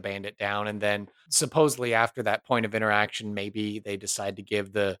take the bandit down. And then supposedly after that point of interaction, maybe they decide to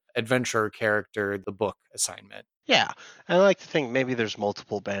give the adventurer character the book assignment. Yeah, I like to think maybe there's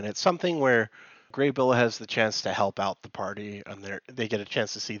multiple bandits, something where Graybill has the chance to help out the party, and they get a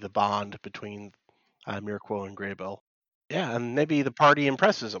chance to see the bond between Mirquo and Graybill. Yeah, and maybe the party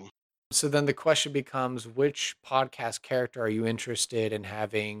impresses him. So then the question becomes, which podcast character are you interested in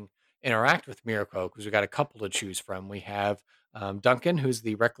having interact with Mirko? Because we've got a couple to choose from. We have Duncan, who's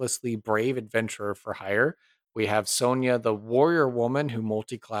the recklessly brave adventurer for hire. We have Sonia, the warrior woman who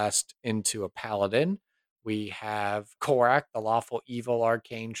multiclassed into a paladin. We have Korak, the lawful evil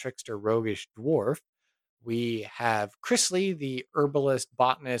arcane trickster roguish dwarf. We have Chrisley, the herbalist,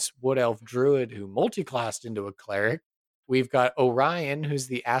 botanist, wood elf druid who multiclassed into a cleric. We've got Orion, who's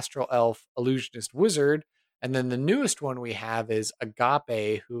the astral elf illusionist wizard. And then the newest one we have is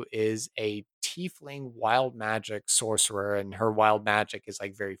Agape, who is a tiefling wild magic sorcerer, and her wild magic is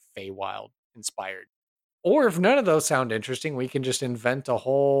like very Feywild inspired. Or if none of those sound interesting, we can just invent a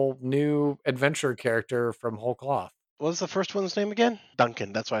whole new adventure character from whole cloth. What was the first one's name again?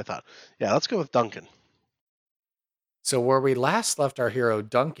 Duncan, that's what I thought. Yeah, let's go with Duncan. So, where we last left our hero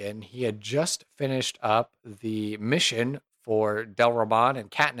Duncan, he had just finished up the mission for Delramon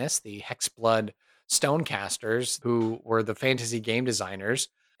and Katniss, the Hexblood Stonecasters, who were the fantasy game designers.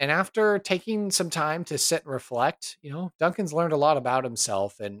 And after taking some time to sit and reflect, Duncan's learned a lot about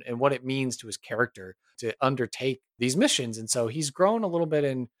himself and what it means to his character to undertake these missions. And so he's grown a little bit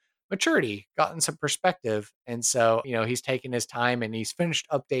in maturity, gotten some perspective. And so, he's taken his time and he's finished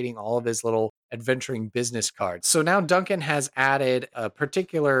updating all of his little adventuring business cards. So now Duncan has added a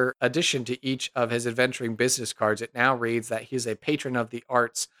particular addition to each of his adventuring business cards. It now reads that he's a patron of the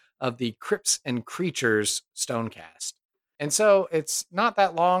arts of the Crypts and Creatures Stonecast. And so it's not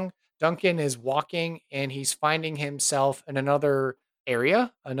that long. Duncan is walking and he's finding himself in another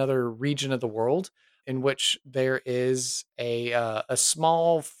area, another region of the world, in which there is a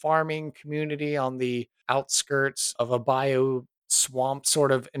small farming community on the outskirts of a bio swamp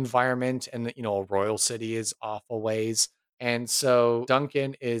sort of environment, and a royal city is off a ways. And so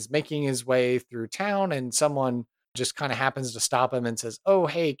Duncan is making his way through town, and someone just kind of happens to stop him and says, "Oh,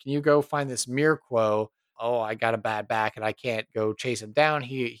 hey, can you go find this Mirquo? Oh, I got a bad back and I can't go chase him down.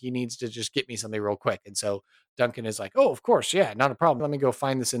 He needs to just get me something real quick." And so Duncan is like, "Oh, of course, yeah, not a problem. Let me go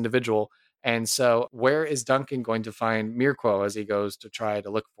find this individual." And so where is Duncan going to find Mirquo as he goes to try to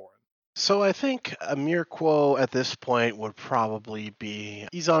look for him? So I think a Mirquo at this point would probably be,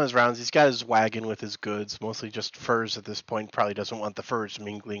 he's on his rounds, he's got his wagon with his goods, mostly just furs at this point, probably doesn't want the furs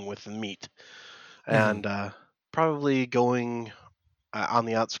mingling with the meat. And probably going on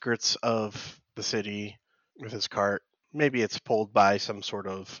the outskirts of the city with his cart. Maybe it's pulled by some sort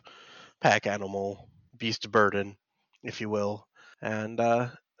of pack animal, beast of burden, if you will. And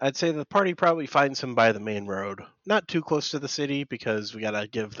I'd say the party probably finds him by the main road, not too close to the city because we gotta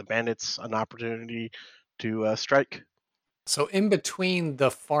give the bandits an opportunity to strike. So in between the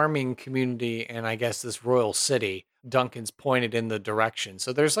farming community and I guess this royal city, Duncan's pointed in the direction.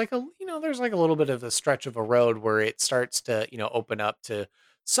 So there's like there's like a little bit of a stretch of a road where it starts to, open up to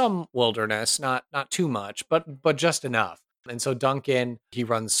some wilderness, not too much, but just enough. And so Duncan, he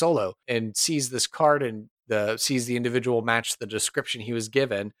runs solo and sees this card and sees the individual match the description he was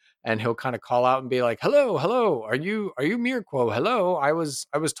given, and he'll kind of call out and be like, "Hello, hello, are you Mirquo? Hello, I was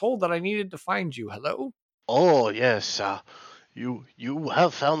told that I needed to find you. Hello." Oh yes, you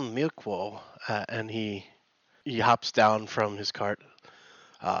have found Mirquo, and he hops down from his cart.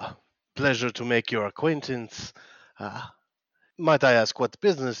 Uh, Pleasure to make your acquaintance. Uh, might I ask what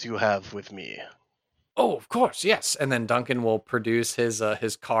business you have with me? Oh, of course, yes. And then Duncan will produce his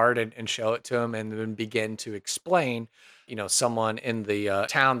card and show it to him, and then begin to explain. Someone in the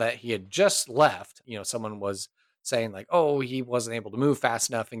town that he had just left. Someone was saying like, "Oh, he wasn't able to move fast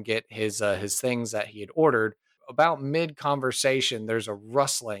enough and get his things that he had ordered." About mid conversation, there's a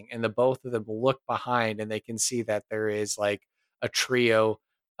rustling, and the both of them look behind, and they can see that there is like a trio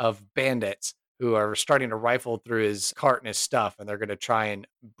of bandits who are starting to rifle through his cart and his stuff, and they're going to try and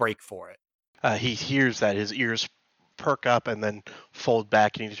break for it. He hears that, his ears perk up and then fold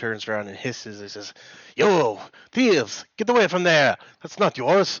back, and he turns around and hisses. He says, "Yo, thieves, get away from there! That's not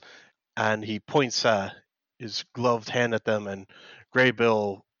yours!" And he points his gloved hand at them, and Grey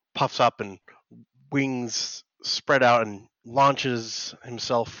Bill puffs up and wings spread out and launches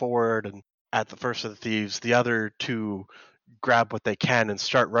himself forward. And at the first of the thieves, the other two grab what they can and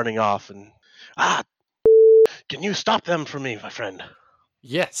start running off. And can you stop them for me, my friend?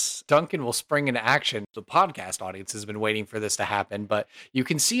 Yes, Duncan will spring into action. The podcast audience has been waiting for this to happen, but you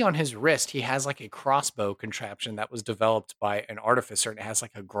can see on his wrist he has like a crossbow contraption that was developed by an artificer, and it has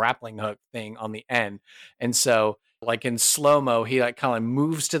like a grappling hook thing on the end. And so, like in slow mo, he like kind of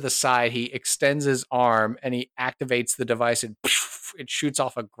moves to the side, he extends his arm, and he activates the device, and it shoots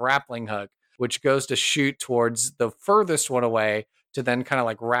off a grappling hook, which goes to shoot towards the furthest one away to then kind of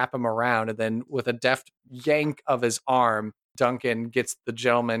like wrap him around, and then with a deft yank of his arm, Duncan gets the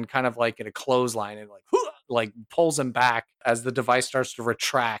gentleman kind of like in a clothesline and like pulls him back as the device starts to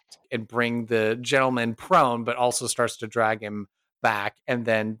retract and bring the gentleman prone, but also starts to drag him back. And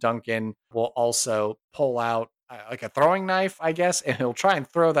then Duncan will also pull out like a throwing knife, I guess, and he'll try and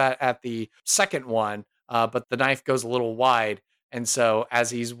throw that at the second one, but the knife goes a little wide. And so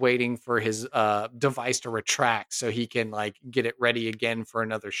as he's waiting for his device to retract so he can like get it ready again for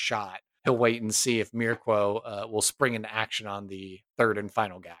another shot, he'll wait and see if Mirquo will spring into action on the third and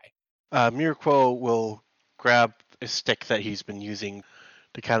final guy. Mirquo will grab a stick that he's been using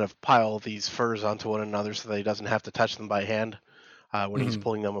to kind of pile these furs onto one another so that he doesn't have to touch them by hand when he's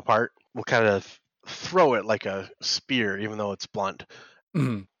pulling them apart. We'll kind of throw it like a spear, even though it's blunt.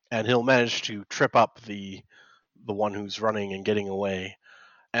 Mm-hmm. And he'll manage to trip up the one who's running and getting away,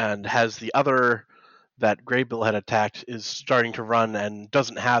 and has the other that Grey Bill had attacked is starting to run and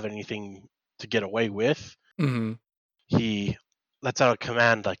doesn't have anything to get away with. Mm-hmm. He lets out a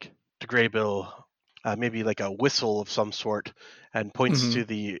command like to Grey Bill, maybe like a whistle of some sort, and points to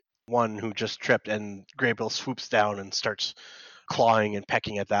the one who just tripped, and Grey Bill swoops down and starts clawing and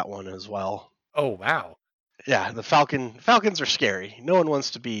pecking at that one as well. Oh, wow. Yeah, the falcons are scary. No one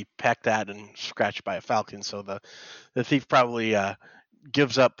wants to be pecked at and scratched by a falcon, so the thief probably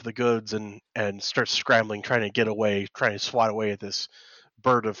gives up the goods and starts scrambling, trying to get away, trying to swat away at this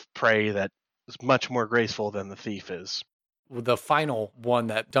bird of prey that is much more graceful than the thief is. The final one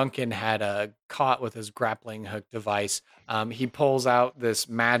that Duncan had caught with his grappling hook device, he pulls out this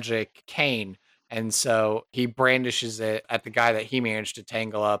magic cane, and so he brandishes it at the guy that he managed to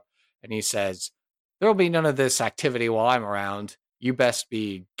tangle up, and he says, "There'll be none of this activity while I'm around. You best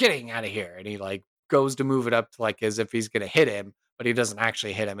be getting out of here." And he like goes to move it up to like as if he's gonna hit him, but he doesn't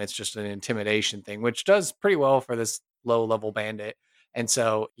actually hit him. It's just an intimidation thing, which does pretty well for this low level bandit. And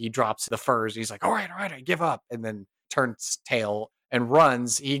so he drops the furs. He's like, all right, I give up," and then turns tail and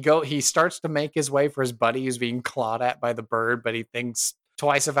runs. He starts to make his way for his buddy who's being clawed at by the bird, but he thinks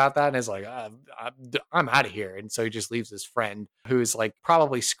twice about that and is like, I'm out of here. And so he just leaves his friend, who's like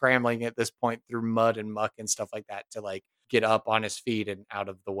probably scrambling at this point through mud and muck and stuff like that to like get up on his feet and out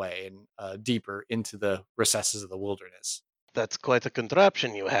of the way and deeper into the recesses of the wilderness. That's quite a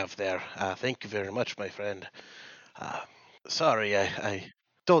contraption you have there. Thank you very much, my friend. Sorry, I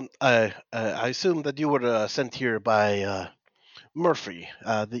don't. I assume that you were sent here by Murphy.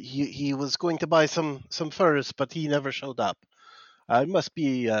 He was going to buy some furs, but he never showed up. It must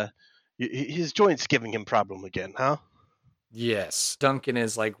be his joints giving him problem again, huh? Yes. Duncan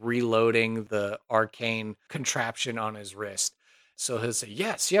is like reloading the arcane contraption on his wrist. So he'll say,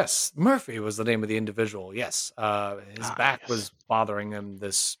 yes, Murphy was the name of the individual. Yes. His back Yes. was bothering him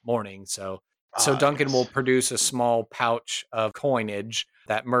this morning. So So Ah, Duncan will yes. produce a small pouch of coinage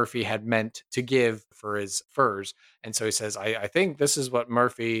that Murphy had meant to give for his furs. And so he says, I think this is what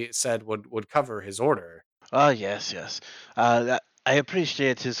Murphy said would cover his order. Ah, yes, yes. I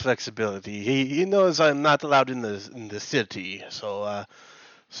appreciate his flexibility. He knows I'm not allowed in the city, so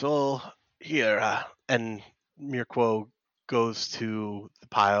here, and Mirquo goes to the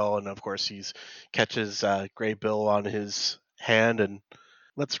pile, and of course he's catches Grey Bill on his hand and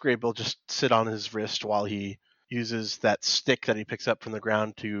lets Grey Bill just sit on his wrist while he uses that stick that he picks up from the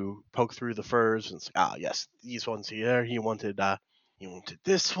ground to poke through the furs. And say, ah, yes, these ones here. He wanted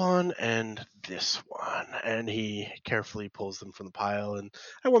this one and this one, and he carefully pulls them from the pile. And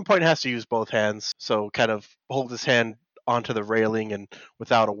at one point, has to use both hands, so kind of hold his hand onto the railing, and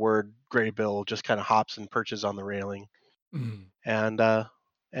without a word, Grey Bill just kind of hops and perches on the railing, Mm. and uh,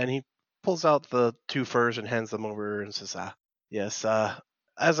 and he pulls out the two furs and hands them over and says, "Ah, yes.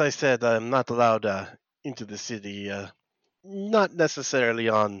 As I said, I'm not allowed into the city. Not necessarily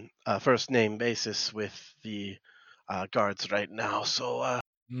on a first name basis with the guards right now.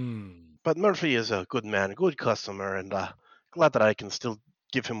 Mm. But Murphy is a good man, a good customer, and glad that I can still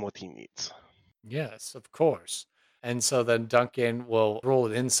give him what he needs." Yes, of course. And so then Duncan will roll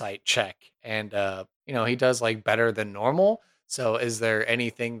an insight check and he does like better than normal. So is there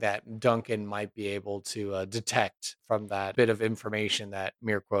anything that Duncan might be able to detect from that bit of information that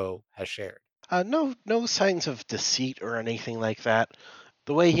Mirko has shared? No signs of deceit or anything like that.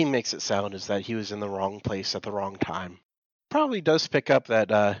 The way he makes it sound is that he was in the wrong place at the wrong time. Probably does pick up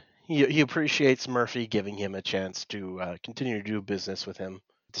that he appreciates Murphy giving him a chance to continue to do business with him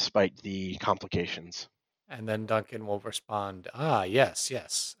despite the complications. And then Duncan will respond, yes,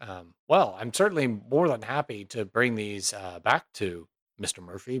 yes. Well, I'm certainly more than happy to bring these back to Mr.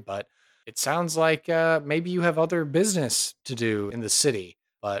 Murphy, but it sounds like maybe you have other business to do in the city,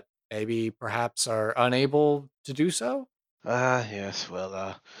 but maybe perhaps are unable to do so? Ah, yes,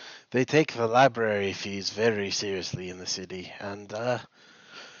 well, they take the library fees very seriously in the city, and,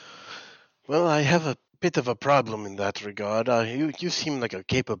 well, I have a bit of a problem in that regard. You seem like a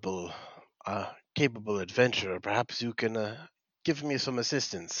capable adventurer. Perhaps you can give me some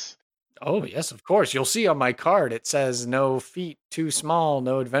assistance. Oh, yes, of course. You'll see on my card it says no feat too small,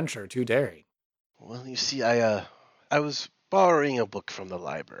 no adventure too daring. Well, you see, I was borrowing a book from the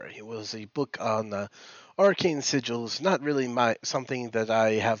library. It was a book on arcane sigils. Not really my something that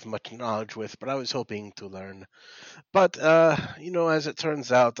I have much knowledge with, but I was hoping to learn. But as it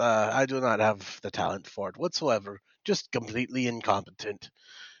turns out, I do not have the talent for it whatsoever. Just completely incompetent.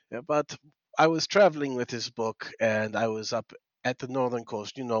 Yeah, but I was traveling with this book, and I was up at the northern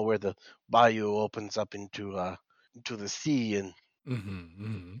coast. You know where the bayou opens up into the sea, and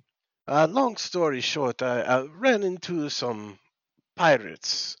Mm-hmm. long story short, I ran into some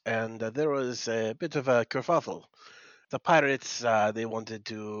pirates, and there was a bit of a kerfuffle. The pirates, they wanted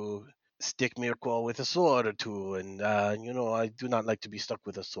to stick Mirquo with a sword or two, and I do not like to be stuck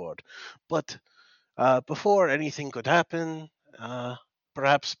with a sword. But before anything could happen, uh,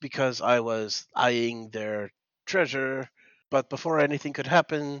 perhaps because I was eyeing their treasure, but before anything could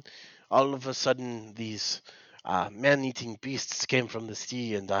happen, all of a sudden these man-eating beasts came from the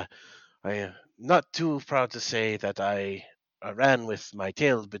sea, and I am not too proud to say that I ran with my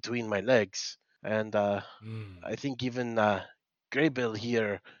tail between my legs, and Mm. I think even Greybill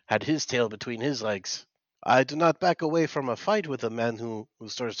here had his tail between his legs. I do not back away from a fight with a man who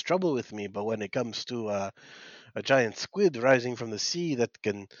starts trouble with me, but when it comes to a giant squid rising from the sea that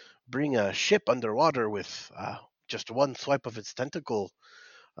can bring a ship underwater with just one swipe of its tentacle,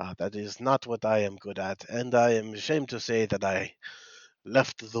 that is not what I am good at, and I am ashamed to say that I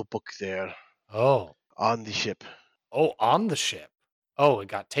left the book there Oh, on the ship. oh, on the ship. Oh, it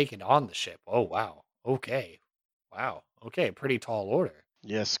got taken on the ship. Oh, wow. Okay. Wow. Okay, pretty tall order.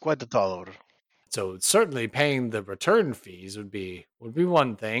 Yes, quite a tall order. So certainly paying the return fees would be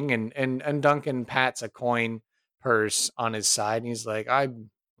one thing. And Duncan pats a coin purse on his side, and he's like,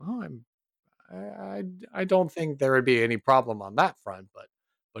 well, I don't think there would be any problem on that front,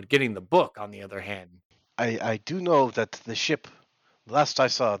 but getting the book on the other hand. I do know that the ship, last I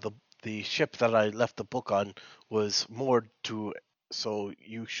saw, the ship that I left the book on was moored to, so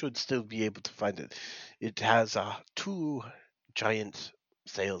you should still be able to find it. It has two giant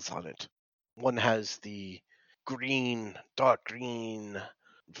sails on it. One has the dark green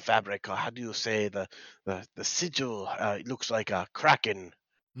fabric. How do you say the sigil? It looks like a kraken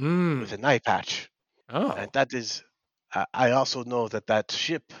with Hmm. an eye patch, and Oh. that is. I also know that that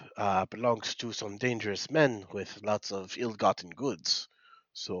ship belongs to some dangerous men with lots of ill-gotten goods.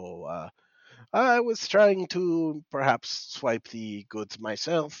 So I was trying to perhaps swipe the goods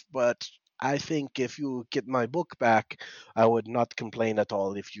myself, but I think if you get my book back, I would not complain at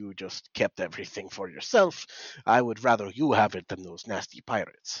all if you just kept everything for yourself. I would rather you have it than those nasty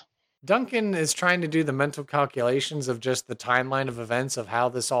pirates. Duncan is trying to do the mental calculations of just the timeline of events of how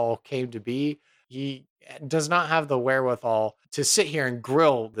this all came to be. He does not have the wherewithal to sit here and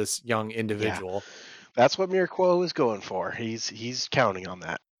grill this young Yeah, individual. that's what Mirquo is going for. He's counting on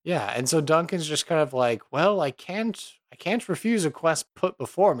that. Yeah, and so Duncan's just kind of like, "Well, I can't refuse a quest put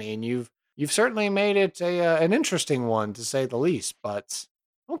before me, and you've certainly made it an interesting one to say the least, but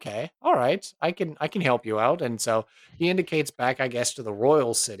okay, all right, I can help you out." And so he indicates back, I guess, to the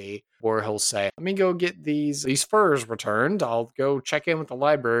royal city where he'll say, "Let me go get these furs returned. I'll go check in with the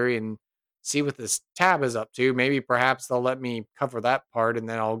library and see what this tab is up to. Maybe perhaps they'll let me cover that part, and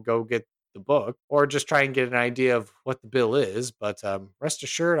then I'll go get the book, or just try and get an idea of what the bill is. But rest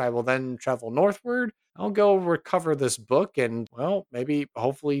assured, I will then travel northward. I'll go recover this book and, well, maybe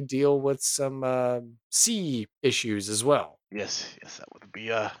hopefully deal with some sea issues as well." Yes, that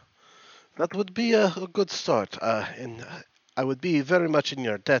would be a good start. And I would be very much in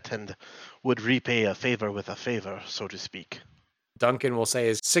your debt and would repay a favor with a favor, so to speak. Duncan will say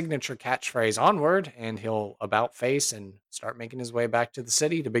his signature catchphrase onward, and he'll about face and start making his way back to the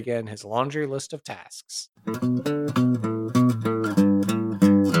city to begin his laundry list of tasks. There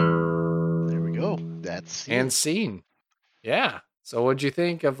we go. That's scene. And scene. Yeah. So what'd you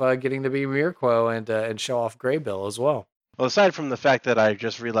think of getting to be Mirquo and show off Greybill as well? Well, aside from the fact that I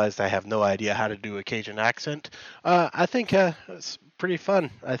just realized I have no idea how to do a Cajun accent, I think it's pretty fun.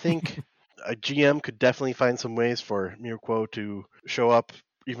 I think a GM could definitely find some ways for Mirquo to show up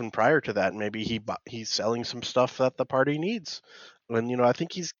even prior to that. Maybe he's selling some stuff that the party needs. And I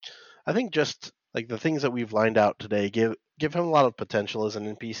think just like the things that we've lined out today give him a lot of potential as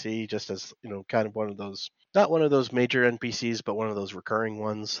an NPC, just as kind of one of those, not one of those major NPCs, but one of those recurring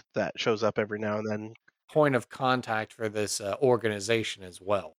ones that shows up every now and then. Point of contact for this organization as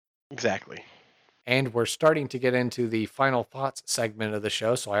well. Exactly. And we're starting to get into the final thoughts segment of the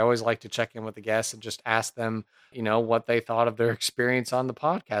show. So I always like to check in with the guests and just ask them, what they thought of their experience on the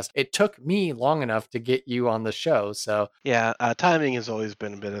podcast. It took me long enough to get you on the show. So Yeah, timing has always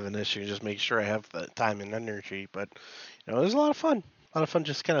been a bit of an issue. Just make sure I have the time and energy. But it was a lot of fun. A lot of fun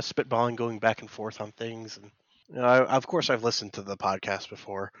just kind of spitballing, going back and forth on things. And of course, I've listened to the podcast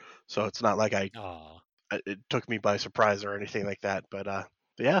before, so it's not like it took me by surprise or anything like that. But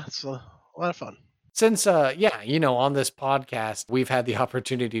yeah, it's a lot of fun. since, on this podcast, we've had the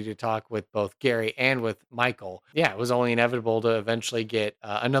opportunity to talk with both Gary and with Michael. Yeah, it was only inevitable to eventually get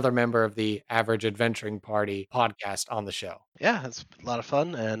another member of the Average Adventuring Party podcast on the show. Yeah, it's a lot of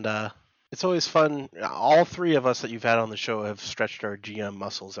fun, and it's always fun. All three of us that you've had on the show have stretched our GM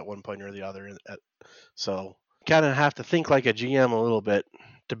muscles at one point or the other. So kind of have to think like a GM a little bit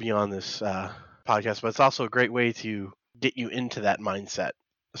to be on this podcast, but it's also a great way to get you into that mindset,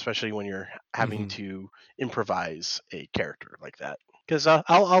 especially when you're having to improvise a character like that. Because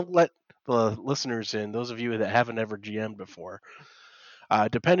I'll let the listeners in, those of you that haven't ever GM'd before,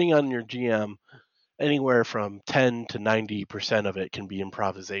 depending on your GM, anywhere from 10 to 90% of it can be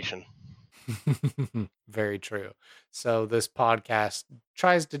improvisation. Very true. So this podcast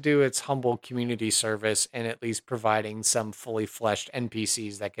tries to do its humble community service and at least providing some fully fleshed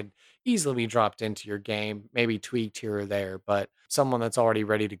NPCs that could easily be dropped into your game, maybe tweaked here or there, but someone that's already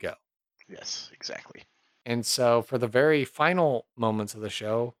ready to go. Yes, exactly. And so for the very final moments of the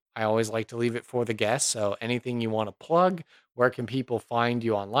show, I always like to leave it for the guests. So anything you want to plug, where can people find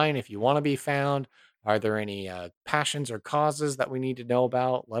you online if you want to be found? Are there any passions or causes that we need to know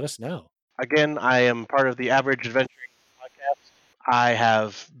about? Let us know. Again, I am part of the Average Adventuring podcast. I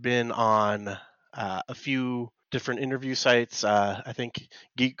have been on a few different interview sites. I think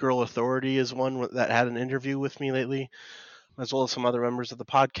Geek Girl Authority is one that had an interview with me lately, as well as some other members of the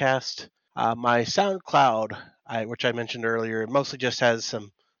podcast. My SoundCloud, which I mentioned earlier, mostly just has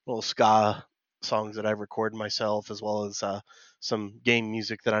some little ska songs that I record myself, as well as some game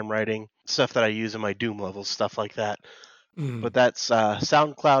music that I'm writing, stuff that I use in my Doom levels, stuff like that. But that's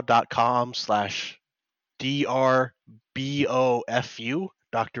soundcloud.com/DRBOFU,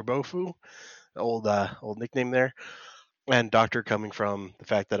 Dr. Bofu, old nickname there. And doctor coming from the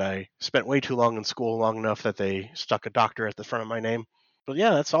fact that I spent way too long in school, long enough that they stuck a doctor at the front of my name. But yeah,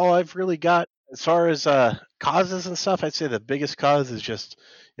 that's all I've really got. As far as causes and stuff, I'd say the biggest cause is just,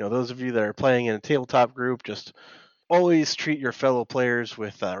 those of you that are playing in a tabletop group, just always treat your fellow players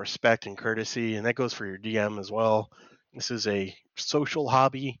with respect and courtesy, and that goes for your DM as well. This is a social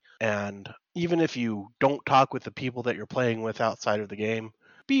hobby, and even if you don't talk with the people that you're playing with outside of the game,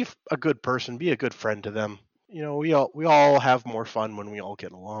 be a good person, be a good friend to them. we all have more fun when we all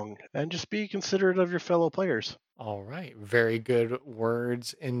get along, and just be considerate of your fellow players. All right. Very good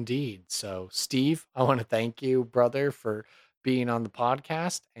words indeed. So, Steve, I want to thank you, brother, for being on the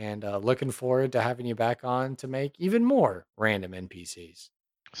podcast, and looking forward to having you back on to make even more random NPCs.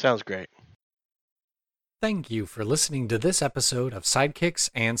 Sounds great. Thank you for listening to this episode of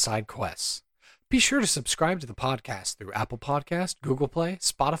Sidekicks and Side Quests. Be sure to subscribe to the podcast through Apple Podcast, Google Play,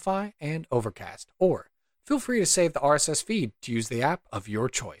 Spotify, and Overcast, or feel free to save the RSS feed to use the app of your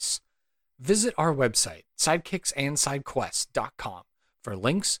choice. Visit our website, sidekicksandsidequests.com, for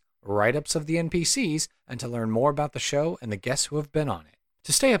links, write-ups of the NPCs, and to learn more about the show and the guests who have been on it.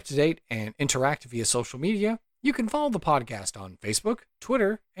 To stay up to date and interact via social media, you can follow the podcast on Facebook,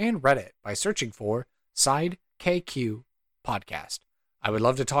 Twitter, and Reddit by searching for SideKQ Podcast. I would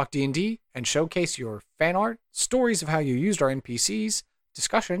love to talk D&D and showcase your fan art, stories of how you used our NPCs,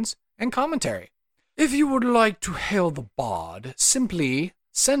 discussions, and commentary. If you would like to hail the bard, simply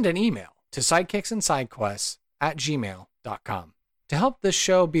send an email to sidekicksandsidequests@gmail.com. To help this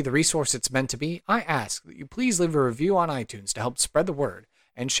show be the resource it's meant to be, I ask that you please leave a review on iTunes to help spread the word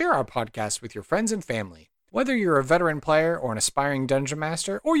and share our podcast with your friends and family. Whether you're a veteran player or an aspiring dungeon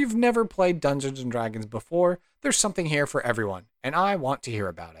master, or you've never played Dungeons & Dragons before, there's something here for everyone, and I want to hear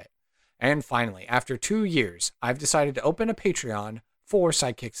about it. And finally, after 2 years, I've decided to open a Patreon for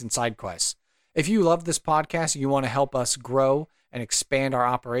Sidekicks and Side Quests. If you love this podcast and you want to help us grow and expand our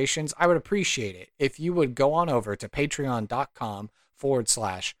operations, I would appreciate it if you would go on over to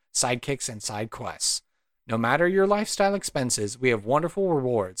patreon.com/sidekicks and side quests. No matter your lifestyle expenses, we have wonderful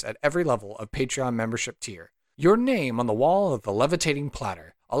rewards at every level of Patreon membership tier. Your name on the wall of the levitating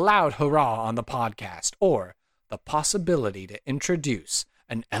platter, a loud hurrah on the podcast, or the possibility to introduce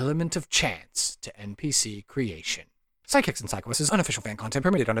an element of chance to NPC creation. Sidekicks and Side Quests is unofficial fan content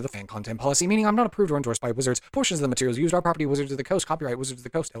permitted under the fan content policy, meaning I'm not approved or endorsed by Wizards. Portions of the materials used are property Wizards of the Coast, copyright Wizards of the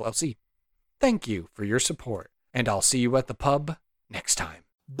Coast, LLC. Thank you for your support, and I'll see you at the pub next time.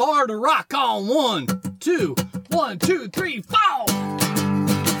 Bar to rock on 1, 2, 1, 2, 3, 4.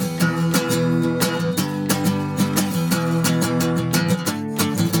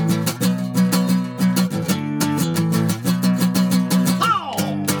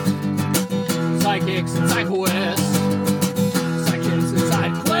 Sidekicks and Side Quests.